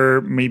think they're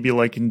maybe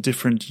like in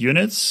different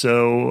units.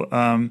 So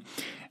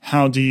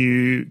how do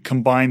you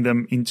combine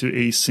them into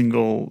a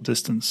single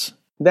distance?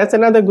 That's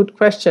another good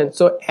question.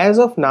 So as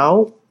of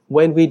now,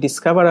 when we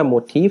discover a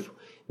motif,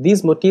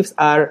 these motifs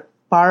are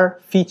per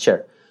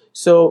feature.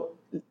 So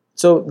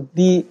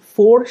the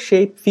 4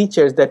 shape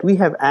features that we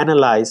have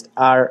analyzed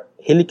are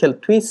helical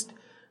twist,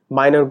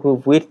 minor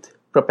groove width,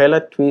 propeller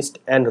twist,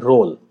 and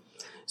roll.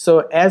 So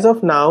as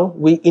of now,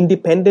 we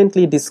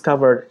independently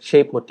discover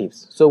shape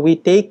motifs. So we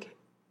take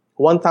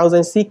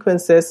 1000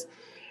 sequences,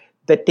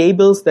 the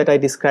tables that I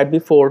described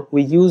before,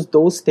 we use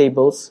those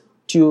tables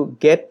to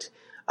get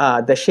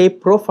the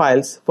shape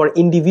profiles for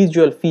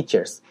individual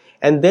features.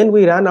 And then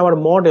we run our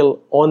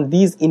model on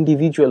these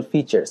individual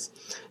features.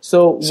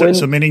 So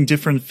meaning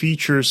different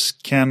features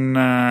can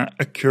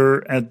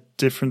occur at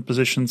different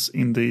positions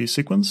in the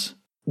sequence?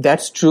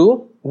 That's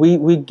true.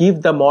 We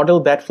give the model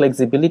that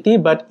flexibility,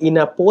 but in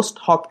a post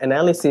hoc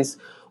analysis,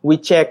 we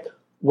check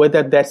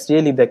whether that's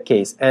really the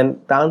case.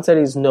 And the answer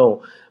is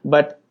no.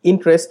 But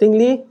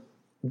interestingly,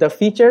 the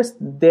features,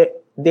 they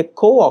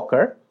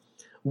co-occur,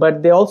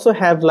 but they also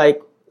have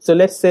so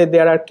let's say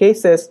there are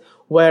cases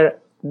where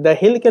the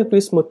helical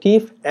twist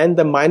motif and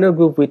the minor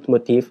groove width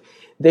motif,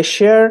 they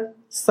share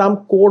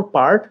some core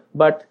part,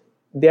 but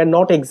they are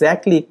not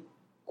exactly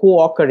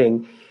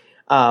co-occurring.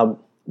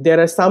 There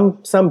are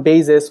some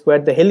bases where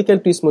the helical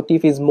twist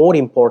motif is more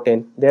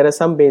important. There are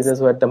some bases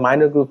where the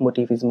minor groove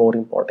motif is more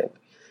important.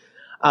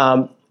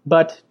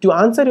 But to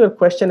answer your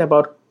question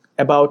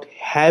about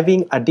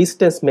having a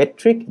distance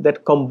metric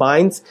that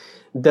combines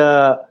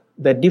the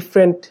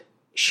different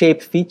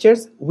shape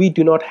features, we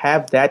do not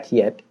have that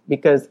yet,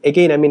 because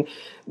again, I mean,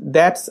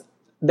 that's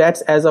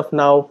as of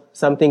now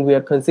something we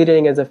are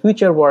considering as a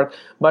future work.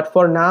 But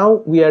for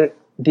now, we are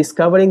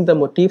discovering the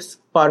motifs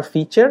per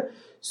feature.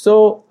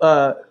 So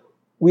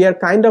we are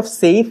kind of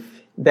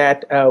safe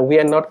that we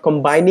are not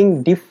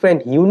combining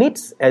different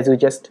units, as we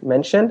just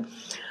mentioned.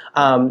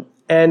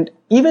 And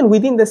even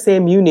within the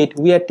same unit,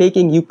 we are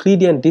taking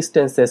Euclidean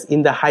distances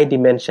in the high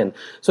dimension.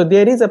 So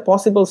there is a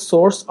possible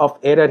source of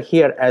error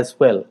here as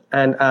well.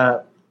 And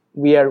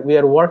we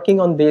are working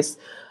on this.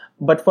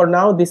 But for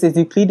now, this is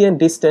Euclidean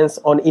distance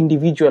on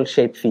individual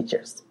shape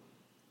features.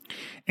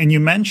 And you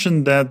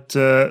mentioned that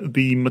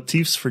the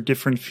motifs for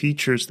different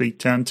features, they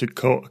tend to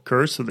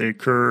co-occur, so they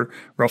occur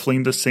roughly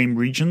in the same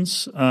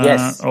regions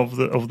Yes. of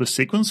the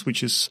sequence,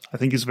 which I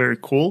think is very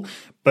cool.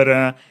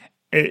 But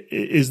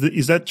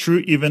is that true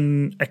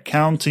even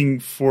accounting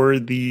for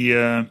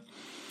the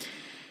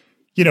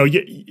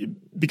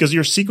because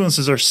your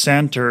sequences are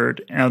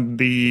centered at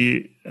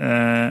the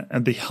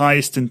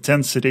highest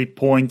intensity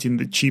point in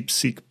the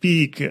cheap-seek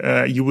peak,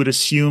 you would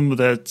assume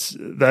that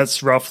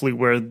that's roughly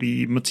where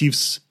the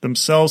motifs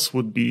themselves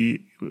would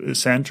be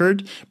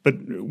centered. But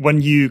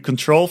when you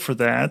control for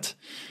that,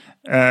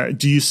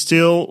 do you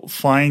still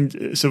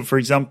find, so for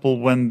example,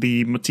 when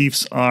the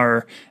motifs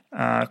are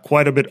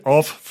quite a bit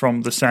off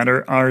from the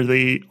center, are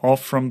they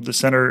off from the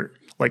center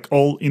like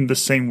all in the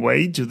same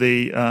way? Do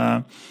they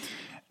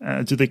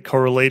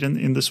correlate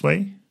in this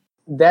way?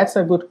 That's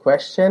a good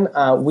question.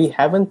 We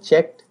haven't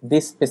checked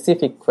this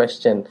specific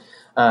question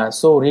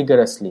so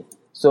rigorously.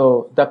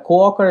 So the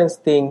co-occurrence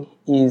thing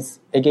is,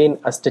 again,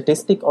 a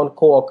statistic on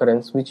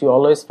co-occurrence, which we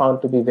always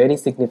found to be very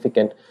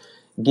significant,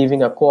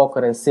 giving a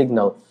co-occurrence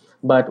signal.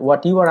 But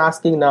what you are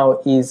asking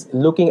now is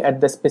looking at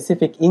the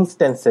specific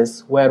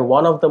instances where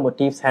one of the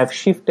motifs have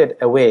shifted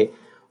away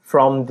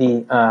from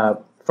the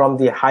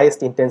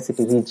highest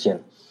intensity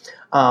region.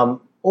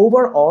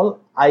 Overall,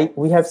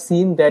 we have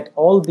seen that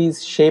all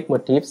these shape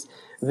motifs,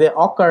 they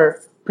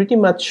occur pretty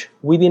much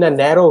within a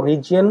narrow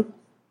region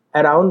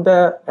around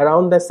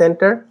the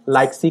center,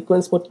 like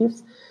sequence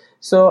motifs.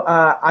 So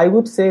I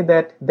would say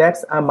that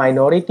that's a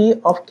minority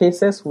of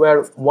cases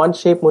where one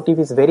shape motif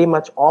is very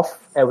much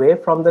off away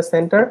from the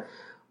center,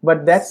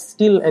 but that's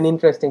still an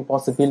interesting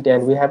possibility,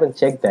 and we haven't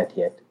checked that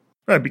yet.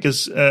 Right,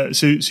 because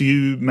so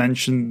you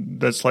mentioned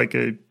that's like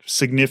a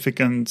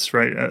significant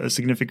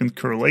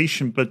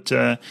correlation, but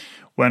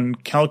when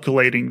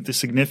calculating the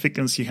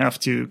significance, you have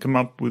to come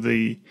up with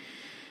a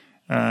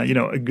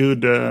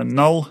good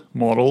null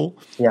model.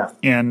 Yeah.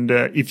 And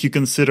if you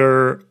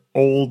consider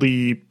all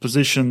the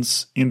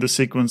positions in the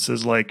sequence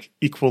as like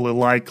equally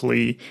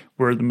likely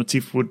where the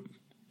motif would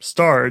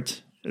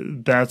start,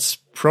 that's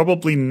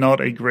probably not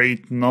a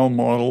great null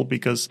model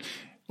because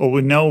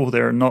we know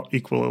they're not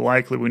equally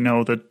likely. We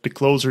know that the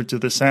closer to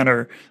the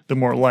center, the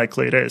more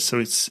likely it is. So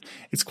it's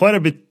quite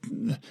a bit.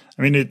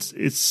 I mean,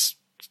 it's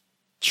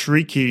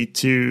tricky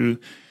to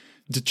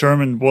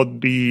determine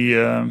what the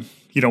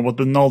what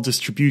the null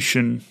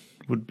distribution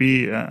would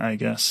be. I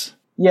guess.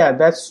 Yeah,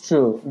 that's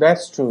true.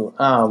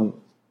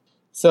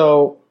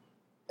 So,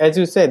 as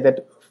you said,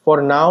 that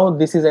for now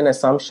this is an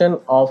assumption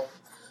of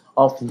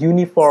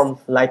uniform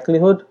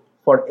likelihood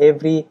for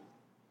every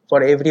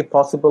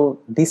possible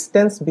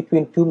distance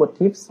between two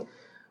motifs.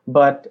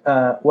 But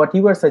what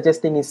you were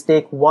suggesting is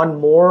take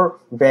one more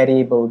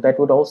variable that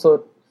would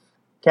also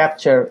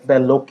capture the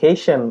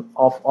location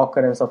of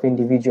occurrence of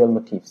individual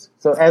motifs.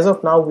 So as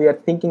of now, we are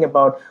thinking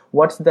about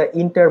what's the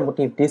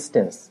inter-motif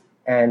distance,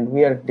 and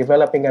we are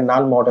developing a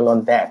null model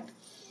on that.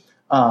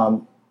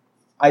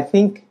 I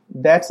think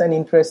that's an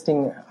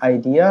interesting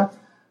idea.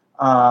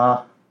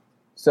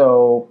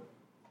 So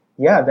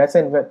yeah, that's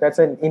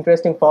an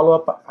interesting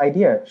follow-up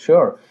idea,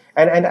 sure.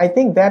 And I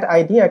think that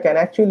idea can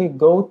actually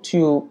go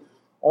to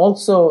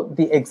also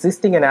the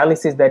existing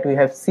analysis that we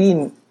have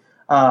seen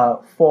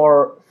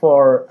for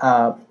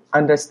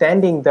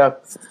understanding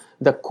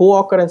the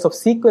co-occurrence of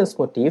sequence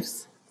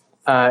motifs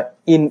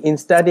in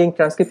studying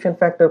transcription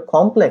factor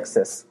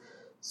complexes.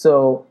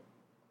 So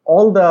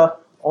all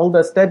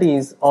the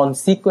studies on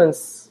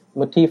sequence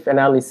motif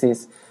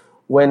analysis,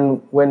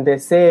 when they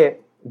say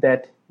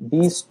that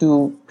these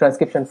two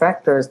transcription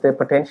factors, they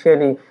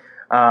potentially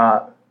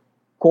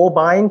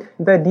co-bind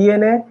the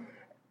DNA,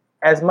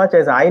 as much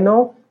as I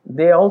know,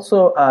 they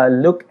also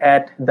look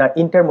at the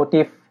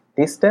intermotif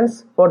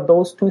distance for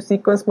those two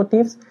sequence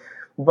motifs.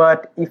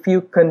 But if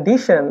you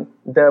condition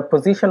the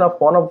position of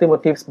one of the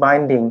motifs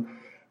binding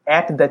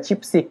at the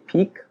ChIP-seq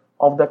peak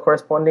of the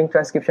corresponding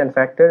transcription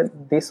factor,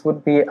 this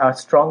would be a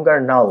stronger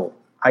null.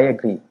 I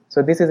agree.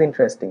 So this is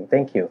interesting.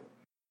 Thank you.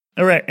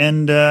 All right.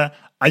 And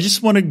I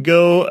just want to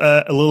go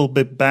a little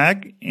bit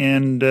back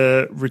and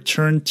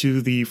return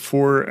to the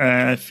four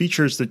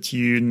features that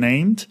you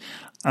named.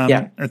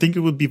 I think it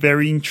would be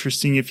very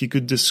interesting if you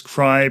could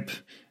describe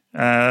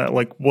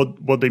like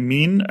what they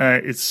mean.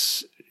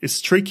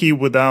 It's tricky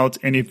without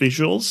any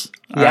visuals.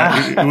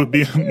 It would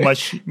be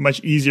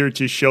much easier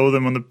to show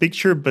them on the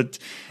picture, but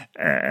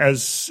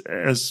as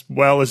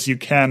well as you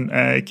can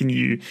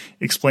you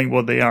explain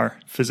what they are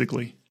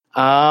physically?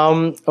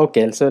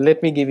 Okay, so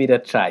let me give it a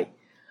try.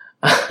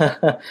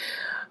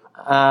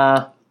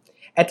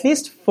 At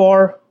least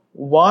for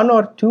one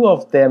or two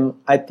of them,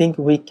 I think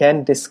we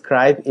can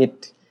describe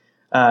it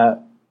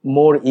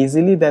more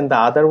easily than the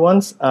other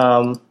ones.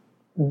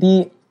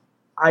 The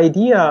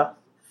idea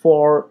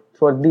for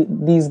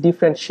these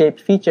different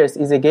shaped features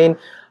is, again,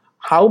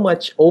 how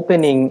much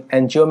opening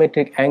and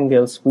geometric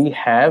angles we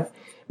have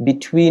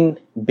between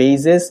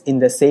bases in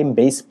the same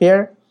base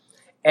pair,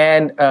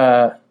 and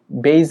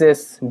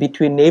bases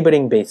between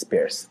neighboring base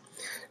pairs.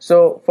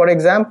 So, for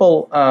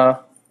example,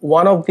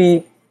 one of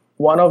the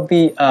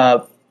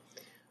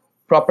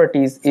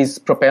properties is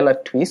propeller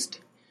twist.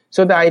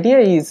 So the idea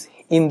is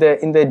in the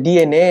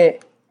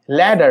DNA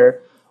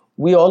ladder,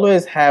 we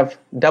always have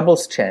double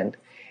strand,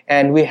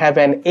 and we have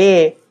an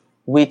A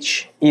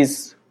which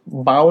is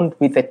bound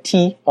with a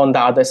T on the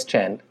other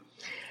strand,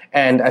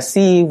 and a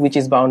C which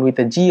is bound with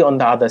a G on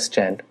the other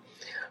strand.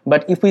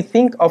 But if we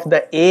think of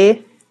the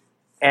A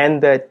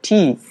and the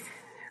T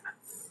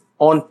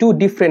on two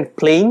different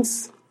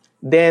planes,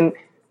 then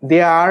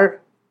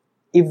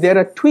if there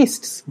are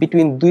twists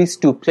between these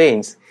two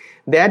planes,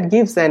 that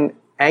gives an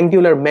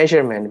angular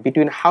measurement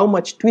between how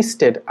much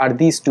twisted are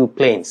these two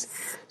planes.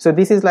 So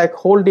this is like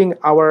holding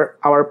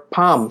our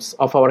palms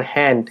of our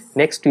hand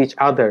next to each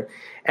other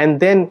and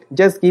then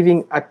just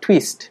giving a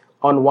twist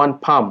on one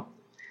palm.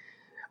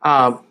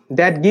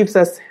 That gives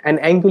us an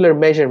angular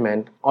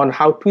measurement on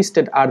how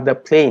twisted are the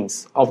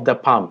planes of the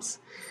palms.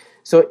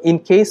 So in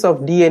case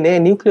of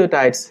DNA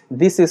nucleotides,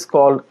 this is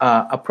called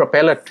a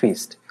propeller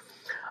twist.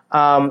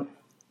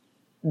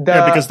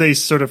 Because they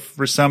sort of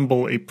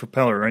resemble a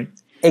propeller, right?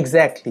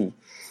 Exactly.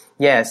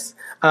 Yes.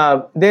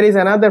 There is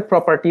another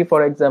property,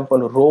 for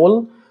example,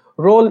 roll.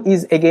 Roll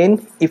is,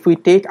 again, if we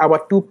take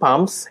our two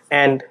palms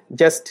and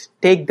just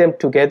take them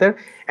together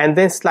and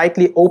then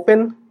slightly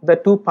open the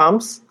two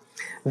palms,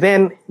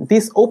 then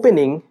this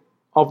opening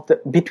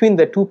between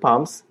the two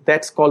palms,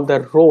 that's called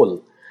the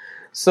roll.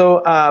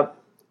 So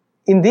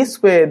in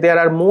this way, there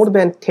are more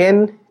than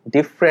 10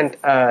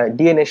 different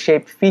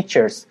DNA-shaped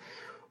features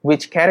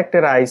which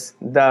characterize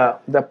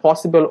the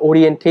possible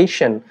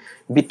orientation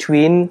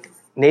between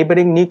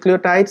neighboring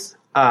nucleotides,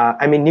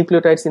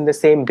 nucleotides in the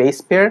same base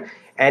pair,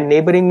 and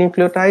neighboring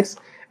nucleotides,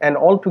 and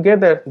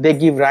altogether they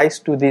give rise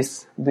to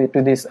this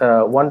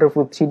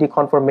wonderful 3D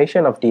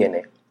conformation of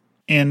DNA.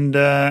 And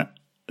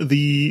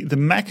the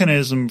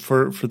mechanism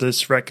for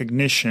this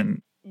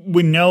recognition,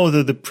 we know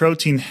that the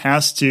protein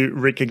has to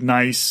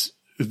recognize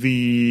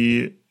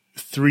the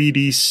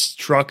 3D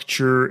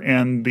structure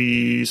and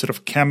the sort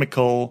of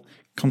chemical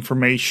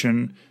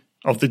conformation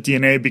of the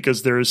DNA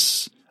because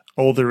there's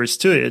all there is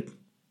to it,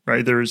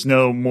 right? There is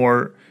no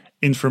more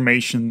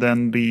information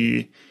than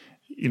the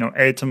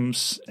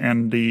atoms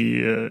and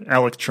the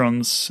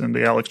electrons and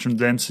the electron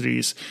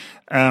densities.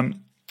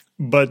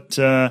 But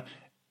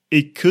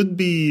it could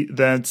be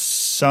that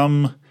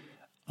some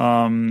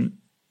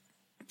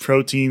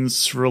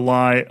proteins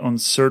rely on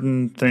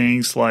certain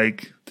things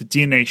like the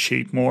DNA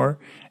shape more,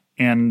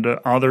 and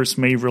others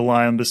may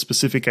rely on the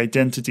specific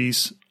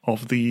identities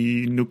of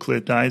the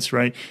nucleotides,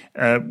 right?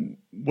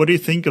 What do you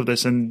think of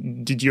this?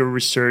 And did your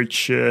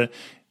research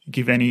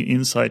give any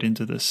insight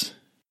into this?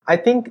 I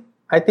think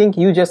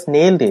you just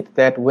nailed it,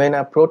 that when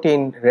a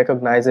protein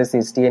recognizes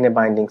its DNA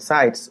binding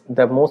sites,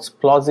 the most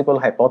plausible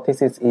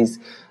hypothesis is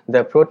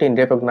the protein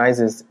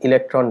recognizes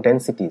electron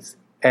densities.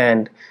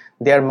 And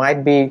there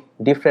might be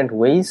different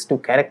ways to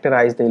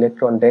characterize the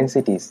electron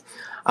densities.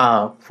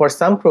 For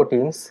some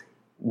proteins,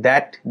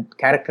 that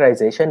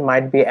characterization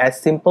might be as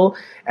simple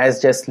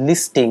as just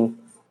listing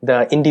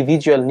the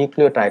individual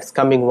nucleotides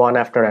coming one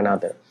after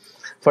another.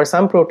 For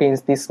some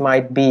proteins, this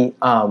might be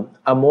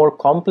a more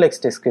complex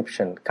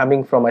description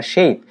coming from a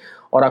shape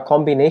or a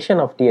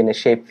combination of DNA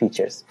shape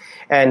features.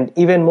 And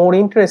even more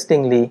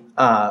interestingly,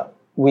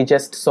 we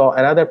just saw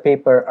another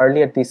paper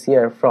earlier this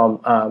year from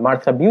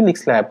Martha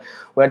Bulick's lab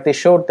where they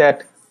showed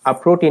that a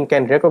protein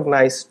can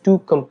recognize two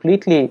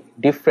completely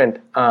different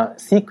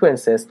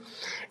sequences.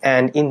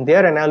 And in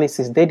their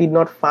analysis, they did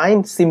not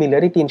find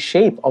similarity in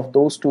shape of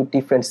those two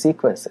different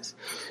sequences.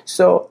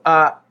 So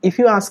if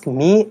you ask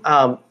me,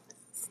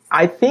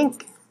 I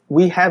think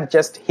we have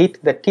just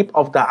hit the tip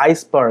of the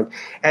iceberg,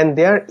 and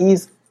there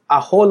is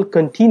a whole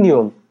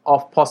continuum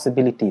of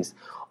possibilities.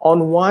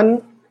 On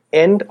one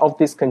end of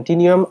this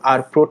continuum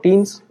are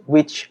proteins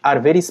which are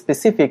very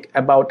specific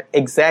about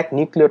exact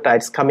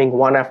nucleotides coming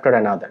one after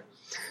another.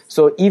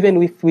 So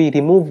even if we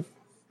remove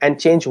and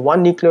change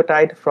one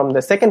nucleotide from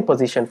the second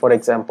position, for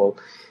example,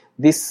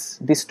 this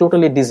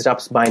totally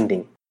disrupts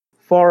binding.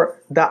 For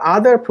the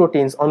other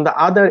proteins on the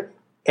other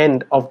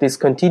end of this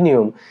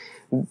continuum,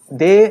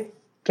 they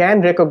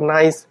can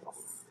recognize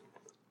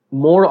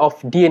more of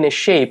DNA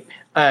shape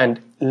and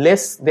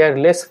they're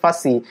less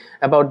fussy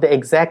about the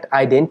exact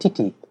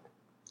identity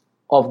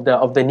of the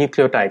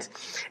nucleotides.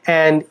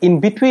 And in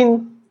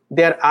between,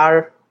 there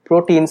are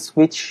proteins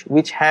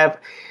which have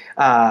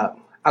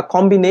a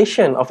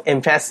combination of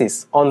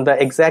emphasis on the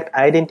exact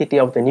identity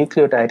of the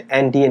nucleotide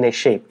and DNA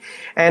shape.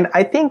 And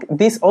I think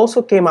this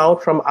also came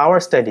out from our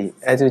study,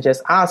 as you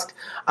just asked.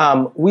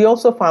 We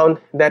also found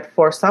that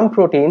for some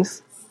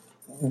proteins,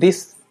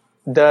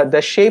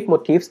 the shape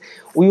motifs,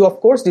 we of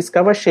course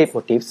discover shape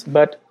motifs,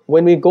 but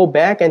when we go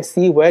back and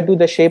see where do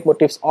the shape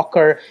motifs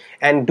occur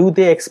and do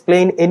they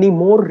explain any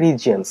more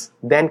regions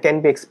than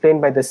can be explained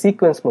by the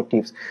sequence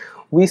motifs,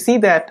 we see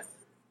that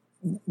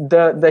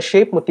the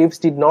shape motifs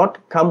did not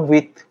come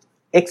with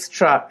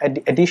extra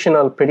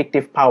additional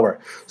predictive power.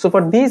 So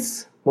for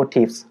these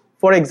motifs,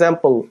 for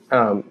example,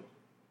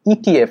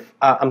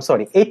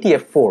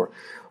 ATF4.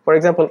 For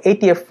example,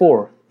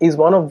 ATF4 is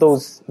one of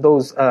those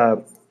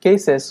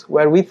cases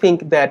where we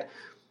think that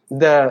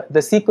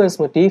the sequence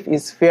motif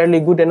is fairly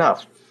good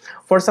enough.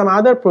 For some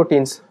other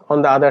proteins,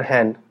 on the other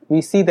hand,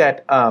 we see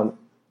that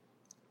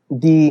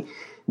the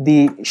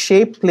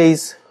shape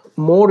plays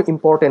more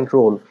important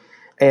role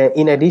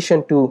in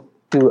addition to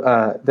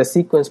the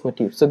sequence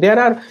motif. So there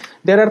are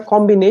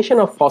combination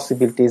of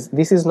possibilities.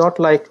 This is not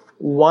like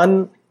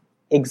one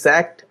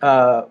exact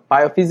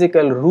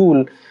biophysical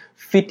rule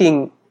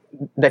fitting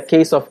the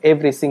case of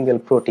every single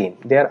protein.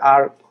 There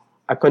are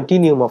a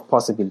continuum of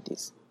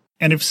possibilities.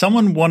 And if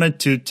someone wanted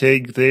to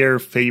take their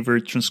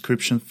favorite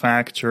transcription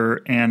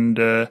factor and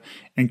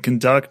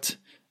conduct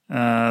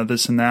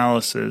this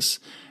analysis,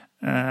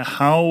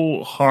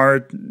 how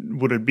hard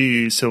would it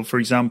be? So, for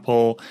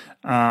example,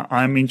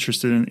 I'm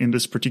interested in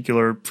this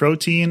particular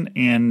protein,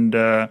 and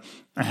I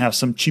have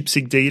some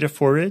ChIP-seq data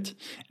for it,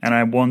 and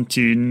I want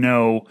to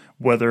know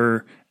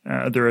whether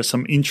there are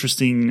some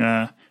interesting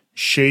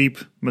shape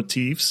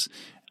motifs.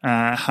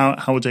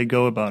 How would I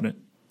go about it?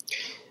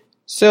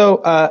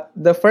 So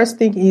the first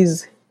thing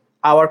is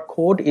our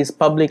code is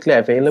publicly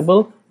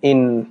available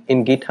in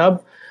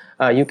GitHub.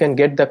 You can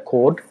get the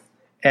code,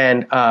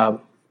 and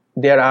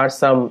there are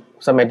some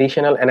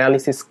additional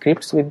analysis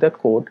scripts with the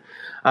code.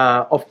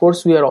 Of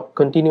course, we are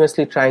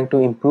continuously trying to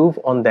improve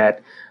on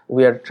that.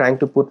 We are trying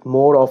to put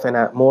more of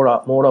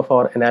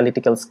our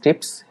analytical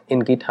scripts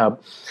in GitHub.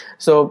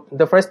 So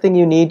the first thing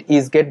you need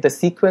is get the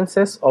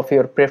sequences of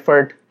your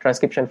preferred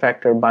transcription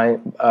factor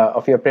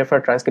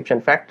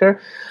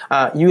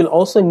You will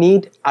also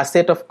need a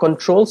set of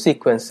control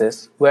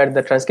sequences where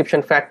the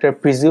transcription factor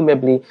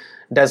presumably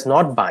does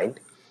not bind.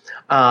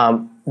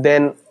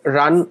 Then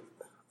run.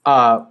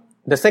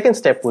 The second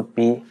step would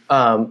be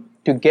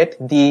to get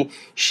the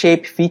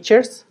shape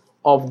features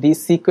of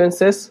these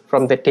sequences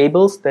from the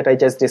tables that I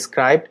just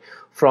described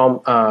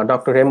from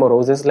Dr. Remo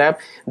Rose's lab.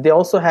 They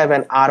also have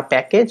an R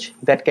package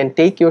that can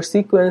take your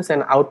sequence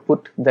and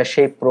output the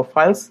shape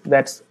profiles.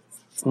 That's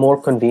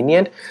more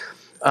convenient.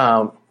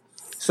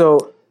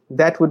 So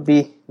that would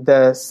be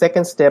the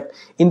second step.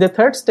 In the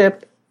third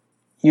step,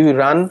 you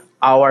run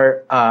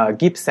our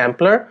GIP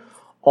sampler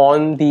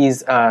on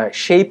these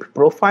shape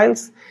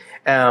profiles.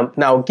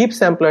 Now, GIP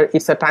sampler,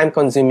 it's a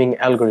time-consuming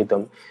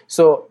algorithm.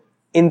 So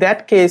in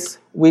that case,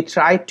 we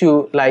try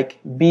to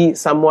be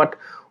somewhat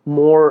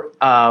more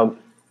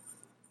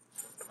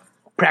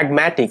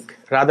pragmatic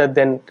rather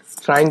than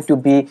trying to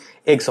be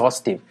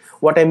exhaustive.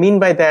 What I mean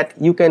by that,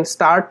 you can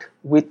start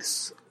your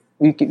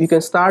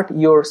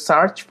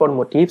search for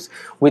motifs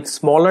with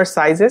smaller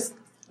sizes.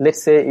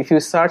 Let's say if you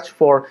search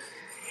for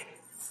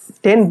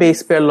 10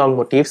 base pair long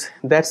motifs,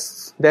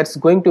 that's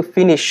going to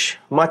finish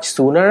much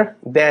sooner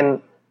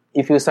than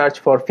if you search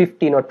for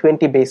 15 or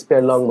 20 base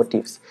pair long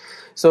motifs.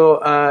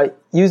 So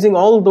using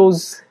all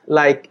those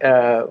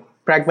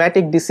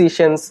pragmatic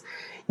decisions,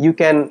 you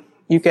can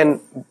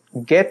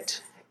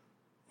get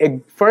a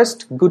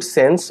first good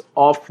sense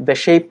of the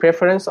shape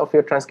preference of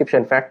your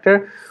transcription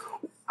factor.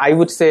 I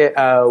would say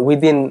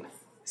within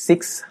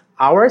 6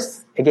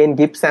 hours. Again,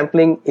 GIP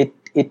sampling,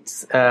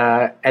 it's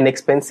a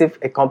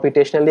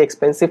computationally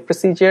expensive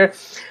procedure,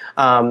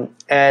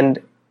 and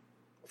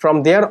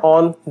from there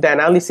on, the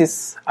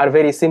analysis are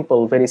very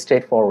simple, very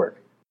straightforward.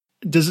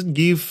 Does it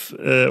give,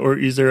 or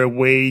is there a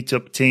way to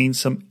obtain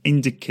some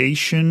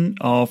indication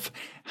of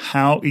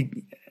how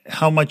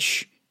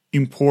much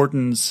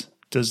importance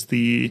does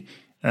the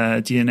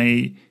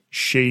DNA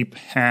shape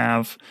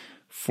have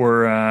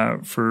for a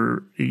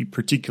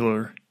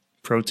particular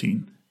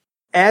protein?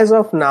 As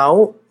of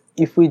now,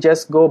 if we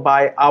just go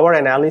by our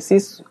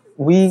analysis,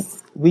 we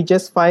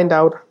just find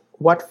out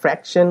what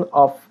fraction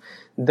of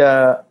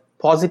the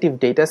positive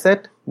data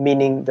set,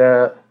 meaning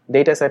the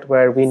data set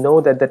where we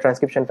know that the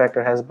transcription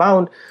factor has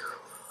bound,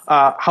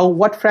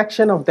 what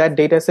fraction of that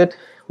data set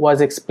was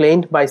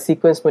explained by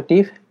sequence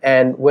motif,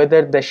 and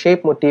whether the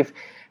shape motif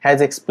has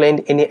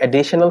explained any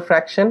additional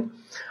fraction.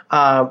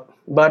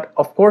 But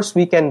of course,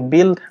 we can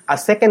build a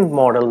second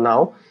model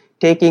now,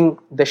 taking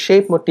the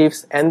shape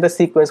motifs and the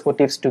sequence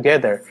motifs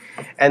together,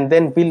 and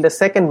then build a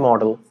second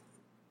model.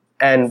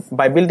 And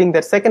by building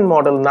that second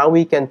model, now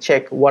we can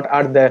check what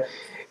are the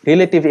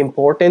relative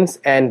importance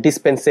and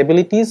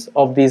dispensabilities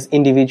of these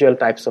individual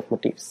types of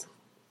motifs.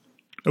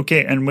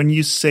 Okay, and when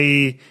you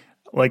say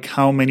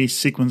how many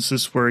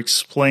sequences were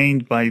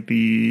explained by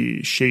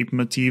the shape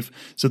motif,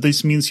 so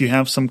this means you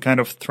have some kind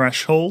of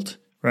threshold,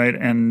 right?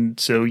 And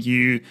so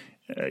you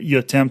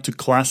attempt to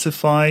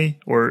classify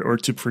or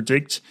to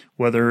predict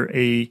whether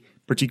a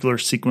particular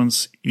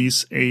sequence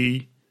is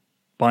a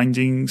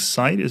binding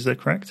site. Is that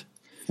correct?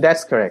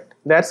 That's correct.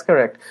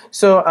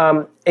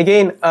 So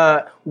again,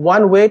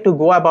 one way to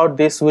go about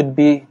this would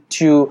be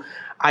to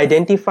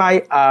identify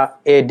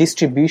a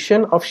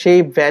distribution of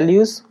shape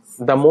values,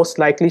 the most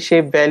likely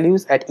shape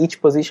values at each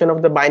position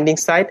of the binding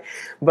site.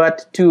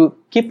 But to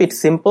keep it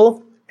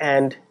simple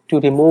and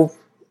to remove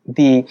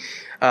the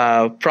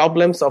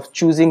problems of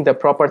choosing the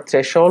proper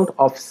threshold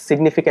of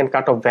significant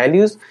cutoff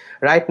values,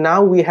 right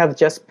now we have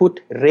just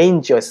put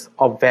ranges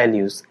of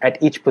values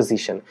at each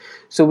position.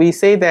 So we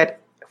say that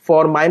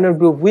for minor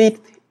groove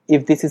width,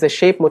 if this is a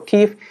shape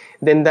motif,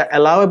 then the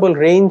allowable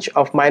range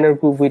of minor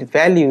groove width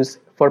values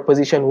for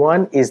position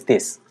 1 is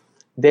this.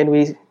 Then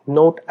we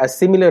note a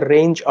similar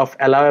range of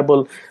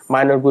allowable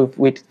minor groove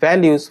width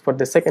values for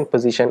the second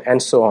position,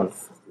 and so on.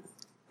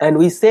 And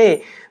we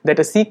say that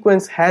a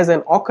sequence has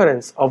an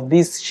occurrence of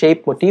this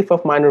shape motif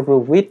of minor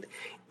groove width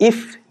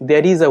if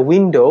there is a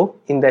window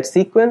in that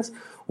sequence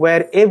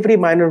where every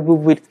minor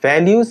groove width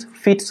values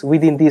fits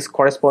within these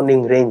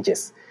corresponding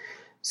ranges.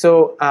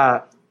 So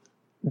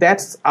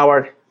that's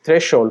our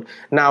threshold.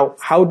 Now,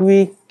 how do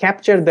we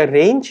capture the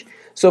range?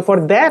 So for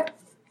that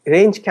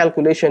range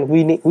calculation,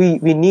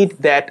 we need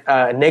that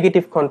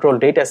negative control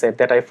data set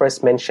that I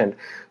first mentioned.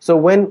 So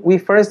when we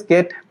first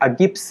get a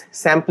Gibbs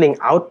sampling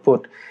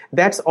output,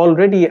 that's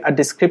already a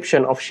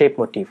description of shape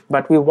motif,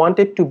 but we want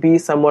it to be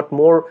somewhat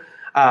more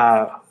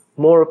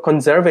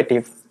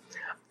conservative.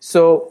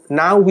 So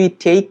now we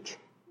take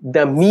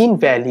the mean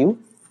value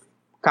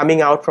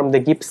coming out from the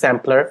Gibbs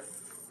sampler,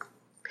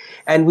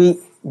 and we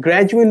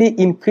gradually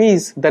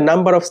increase the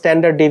number of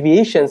standard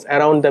deviations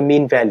around the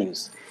mean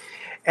values.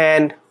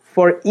 And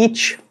for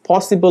each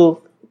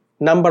possible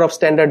number of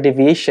standard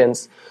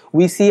deviations,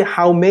 we see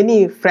how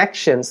many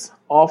fractions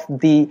of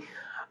the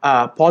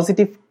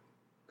positive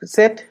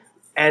set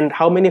and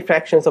how many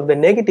fractions of the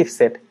negative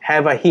set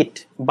have a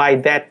hit by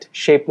that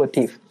shape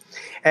motif.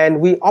 And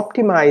we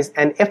optimize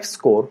an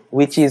F-score,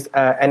 which is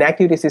an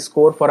accuracy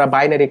score for a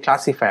binary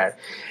classifier.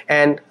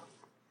 And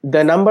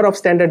the number of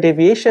standard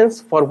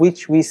deviations for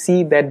which we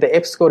see that the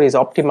F-score is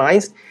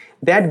optimized,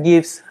 that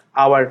gives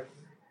our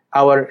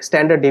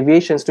standard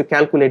deviations to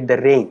calculate the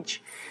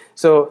range.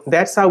 So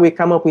that's how we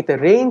come up with a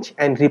range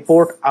and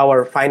report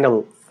our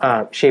final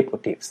shape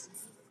motifs.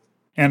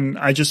 And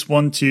I just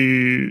want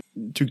to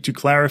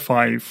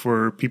clarify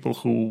for people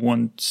who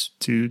want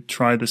to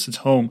try this at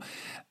home,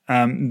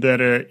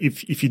 that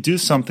if you do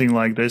something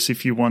like this,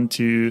 if you want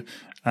to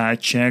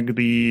check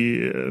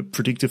the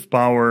predictive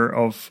power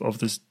of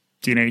this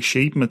DNA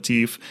shape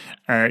motif,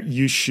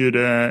 you should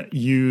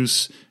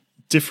use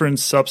different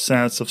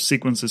subsets of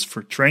sequences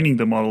for training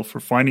the model, for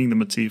finding the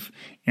motif,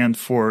 and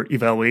for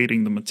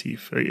evaluating the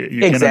motif.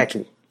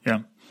 Exactly.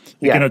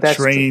 You cannot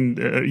train.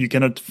 You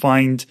cannot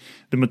find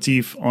the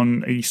motif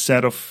on a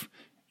set of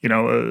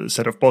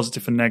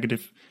positive and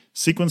negative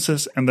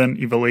sequences, and then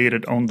evaluate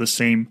it on the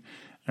same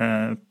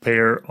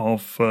pair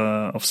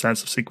of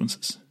sets of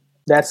sequences.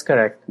 That's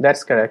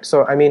correct.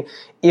 So, I mean,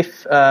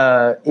 if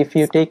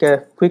you take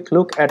a quick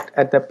look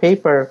at the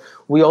paper,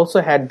 we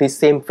also had this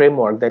same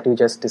framework that you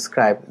just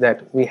described,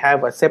 that we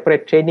have a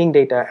separate training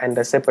data and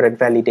a separate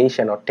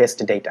validation or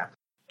test data.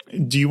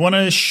 Do you want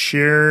to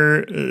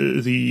share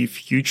the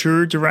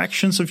future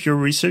directions of your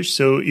research?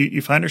 So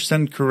if I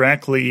understand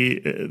correctly,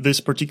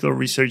 this particular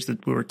research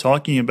that we were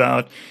talking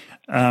about,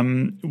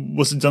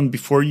 was it done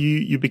before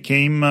you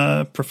became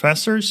a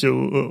professor?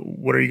 So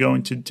what are you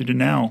going to do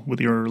now with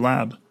your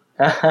lab?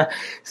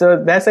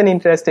 So that's an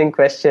interesting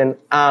question.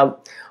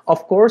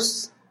 Of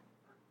course,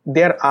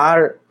 there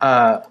are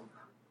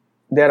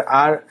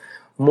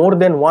more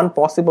than one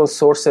possible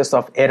sources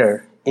of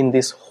error in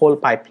this whole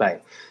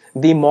pipeline.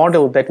 The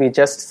model that we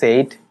just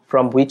said,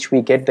 from which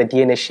we get the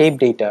DNA shape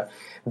data,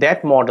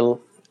 that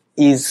model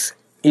is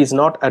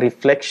not a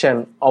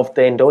reflection of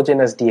the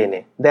endogenous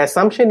DNA. The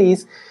assumption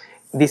is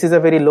this is a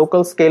very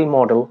local scale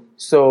model.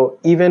 So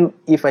even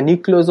if a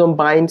nucleosome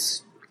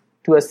binds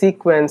to a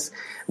sequence,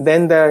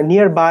 then the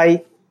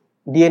nearby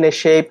DNA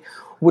shape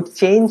would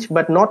change,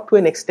 but not to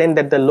an extent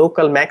that the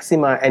local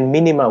maxima and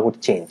minima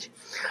would change.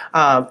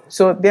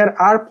 So there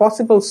are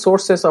possible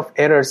sources of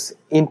errors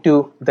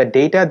into the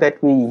data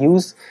that we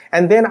use,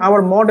 and then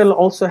our model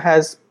also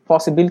has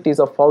possibilities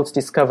of false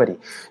discovery.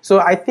 So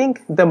I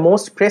think the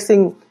most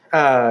pressing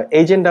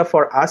agenda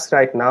for us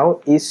right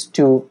now is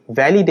to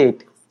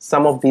validate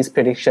some of these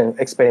predictions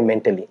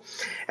experimentally,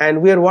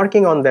 and we are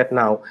working on that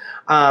now.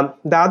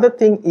 The other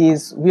thing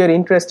is we are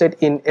interested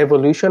in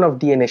evolution of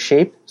DNA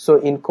shape. So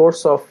in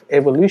course of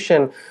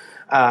evolution,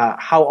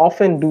 how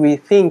often do we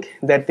think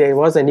that there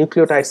was a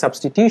nucleotide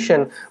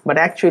substitution, but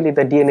actually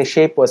the DNA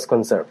shape was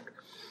conserved?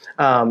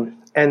 And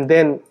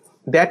then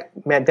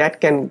that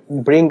can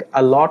bring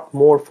a lot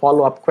more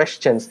follow-up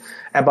questions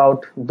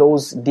about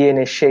those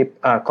DNA shape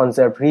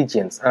conserved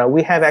regions.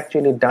 We have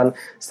actually done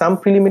some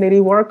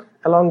preliminary work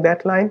along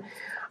that line.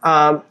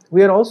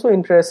 We are also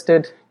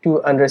interested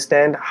to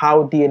understand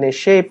how DNA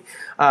shape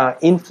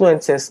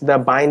influences the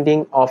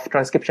binding of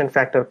transcription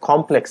factor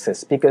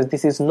complexes, because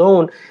this is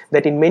known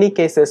that in many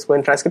cases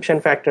when transcription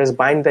factors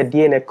bind the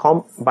DNA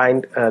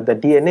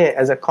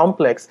as a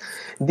complex,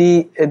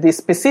 the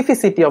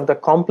specificity of the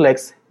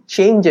complex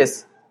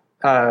changes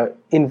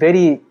in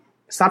very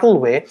subtle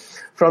way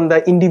from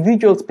the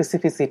individual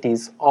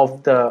specificities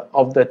of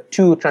the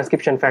two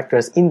transcription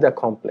factors in the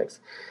complex.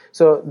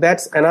 So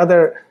that's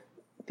another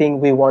thing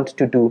we want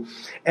to do.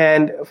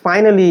 And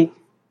finally,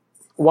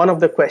 one of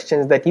the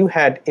questions that you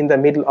had in the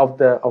middle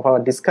of our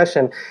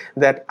discussion,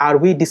 that are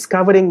we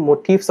discovering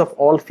motifs of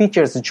all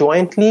features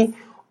jointly,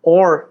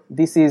 or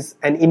this is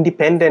an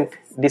independent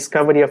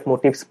discovery of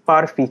motifs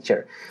per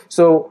feature?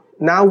 So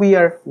now we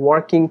are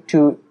working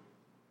to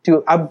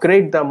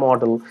upgrade the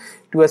model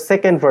to a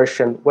second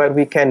version where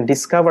we can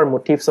discover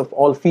motifs of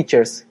all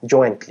features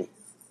jointly.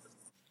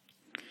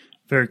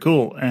 Very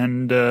cool.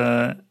 And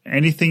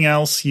anything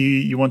else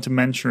you want to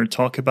mention or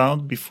talk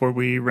about before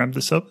we wrap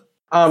this up?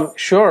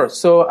 Sure.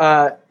 So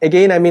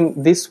again, I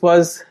mean, this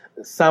was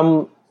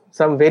some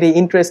very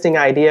interesting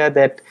idea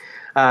that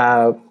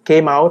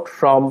came out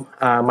from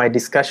my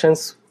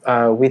discussions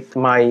with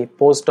my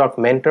postdoc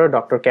mentor,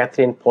 Dr.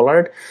 Catherine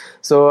Pollard.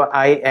 So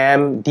I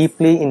am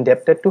deeply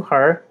indebted to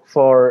her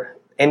for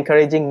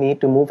encouraging me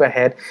to move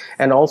ahead,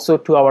 and also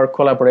to our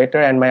collaborator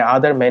and my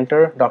other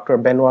mentor, Dr.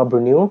 Benoit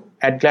Bruniou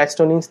at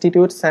Gladstone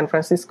Institute, San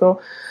Francisco.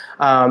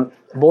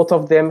 Both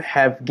of them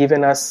have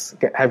given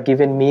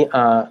me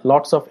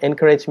lots of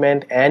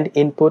encouragement and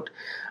input.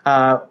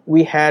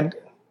 We had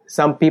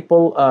some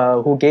people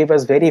who gave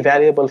us very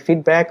valuable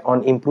feedback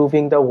on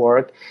improving the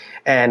work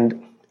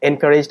and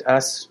encouraged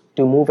us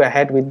to move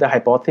ahead with the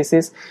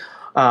hypothesis.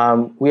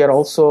 We are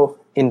also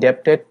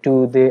indebted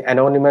to the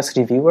anonymous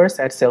reviewers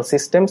at Cell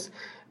Systems.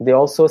 They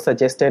also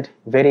suggested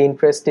very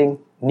interesting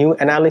new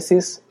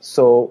analysis.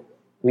 So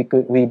we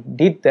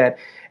did that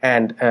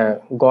and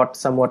got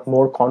somewhat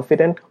more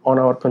confident on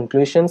our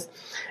conclusions.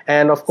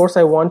 And of course,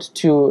 I want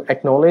to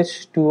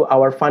acknowledge to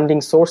our funding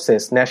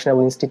sources,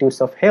 National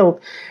Institutes of Health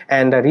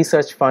and a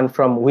research fund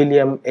from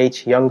William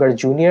H. Younger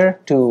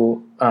Jr.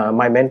 to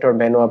my mentor,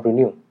 Benoit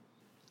Bruniou.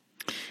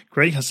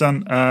 Great,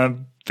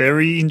 Hassan.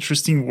 Very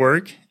interesting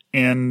work.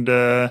 And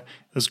it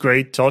was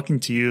great talking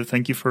to you.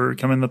 Thank you for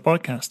coming on the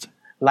podcast.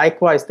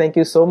 Likewise, thank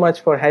you so much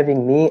for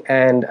having me.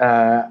 And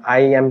I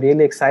am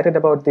really excited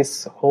about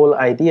this whole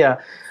idea.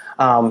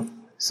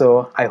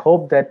 So I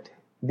hope that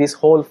this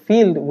whole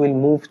field will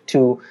move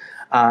to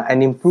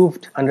an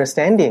improved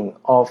understanding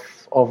of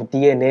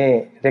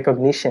DNA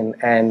recognition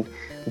and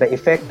the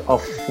effect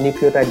of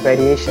nucleotide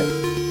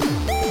variation.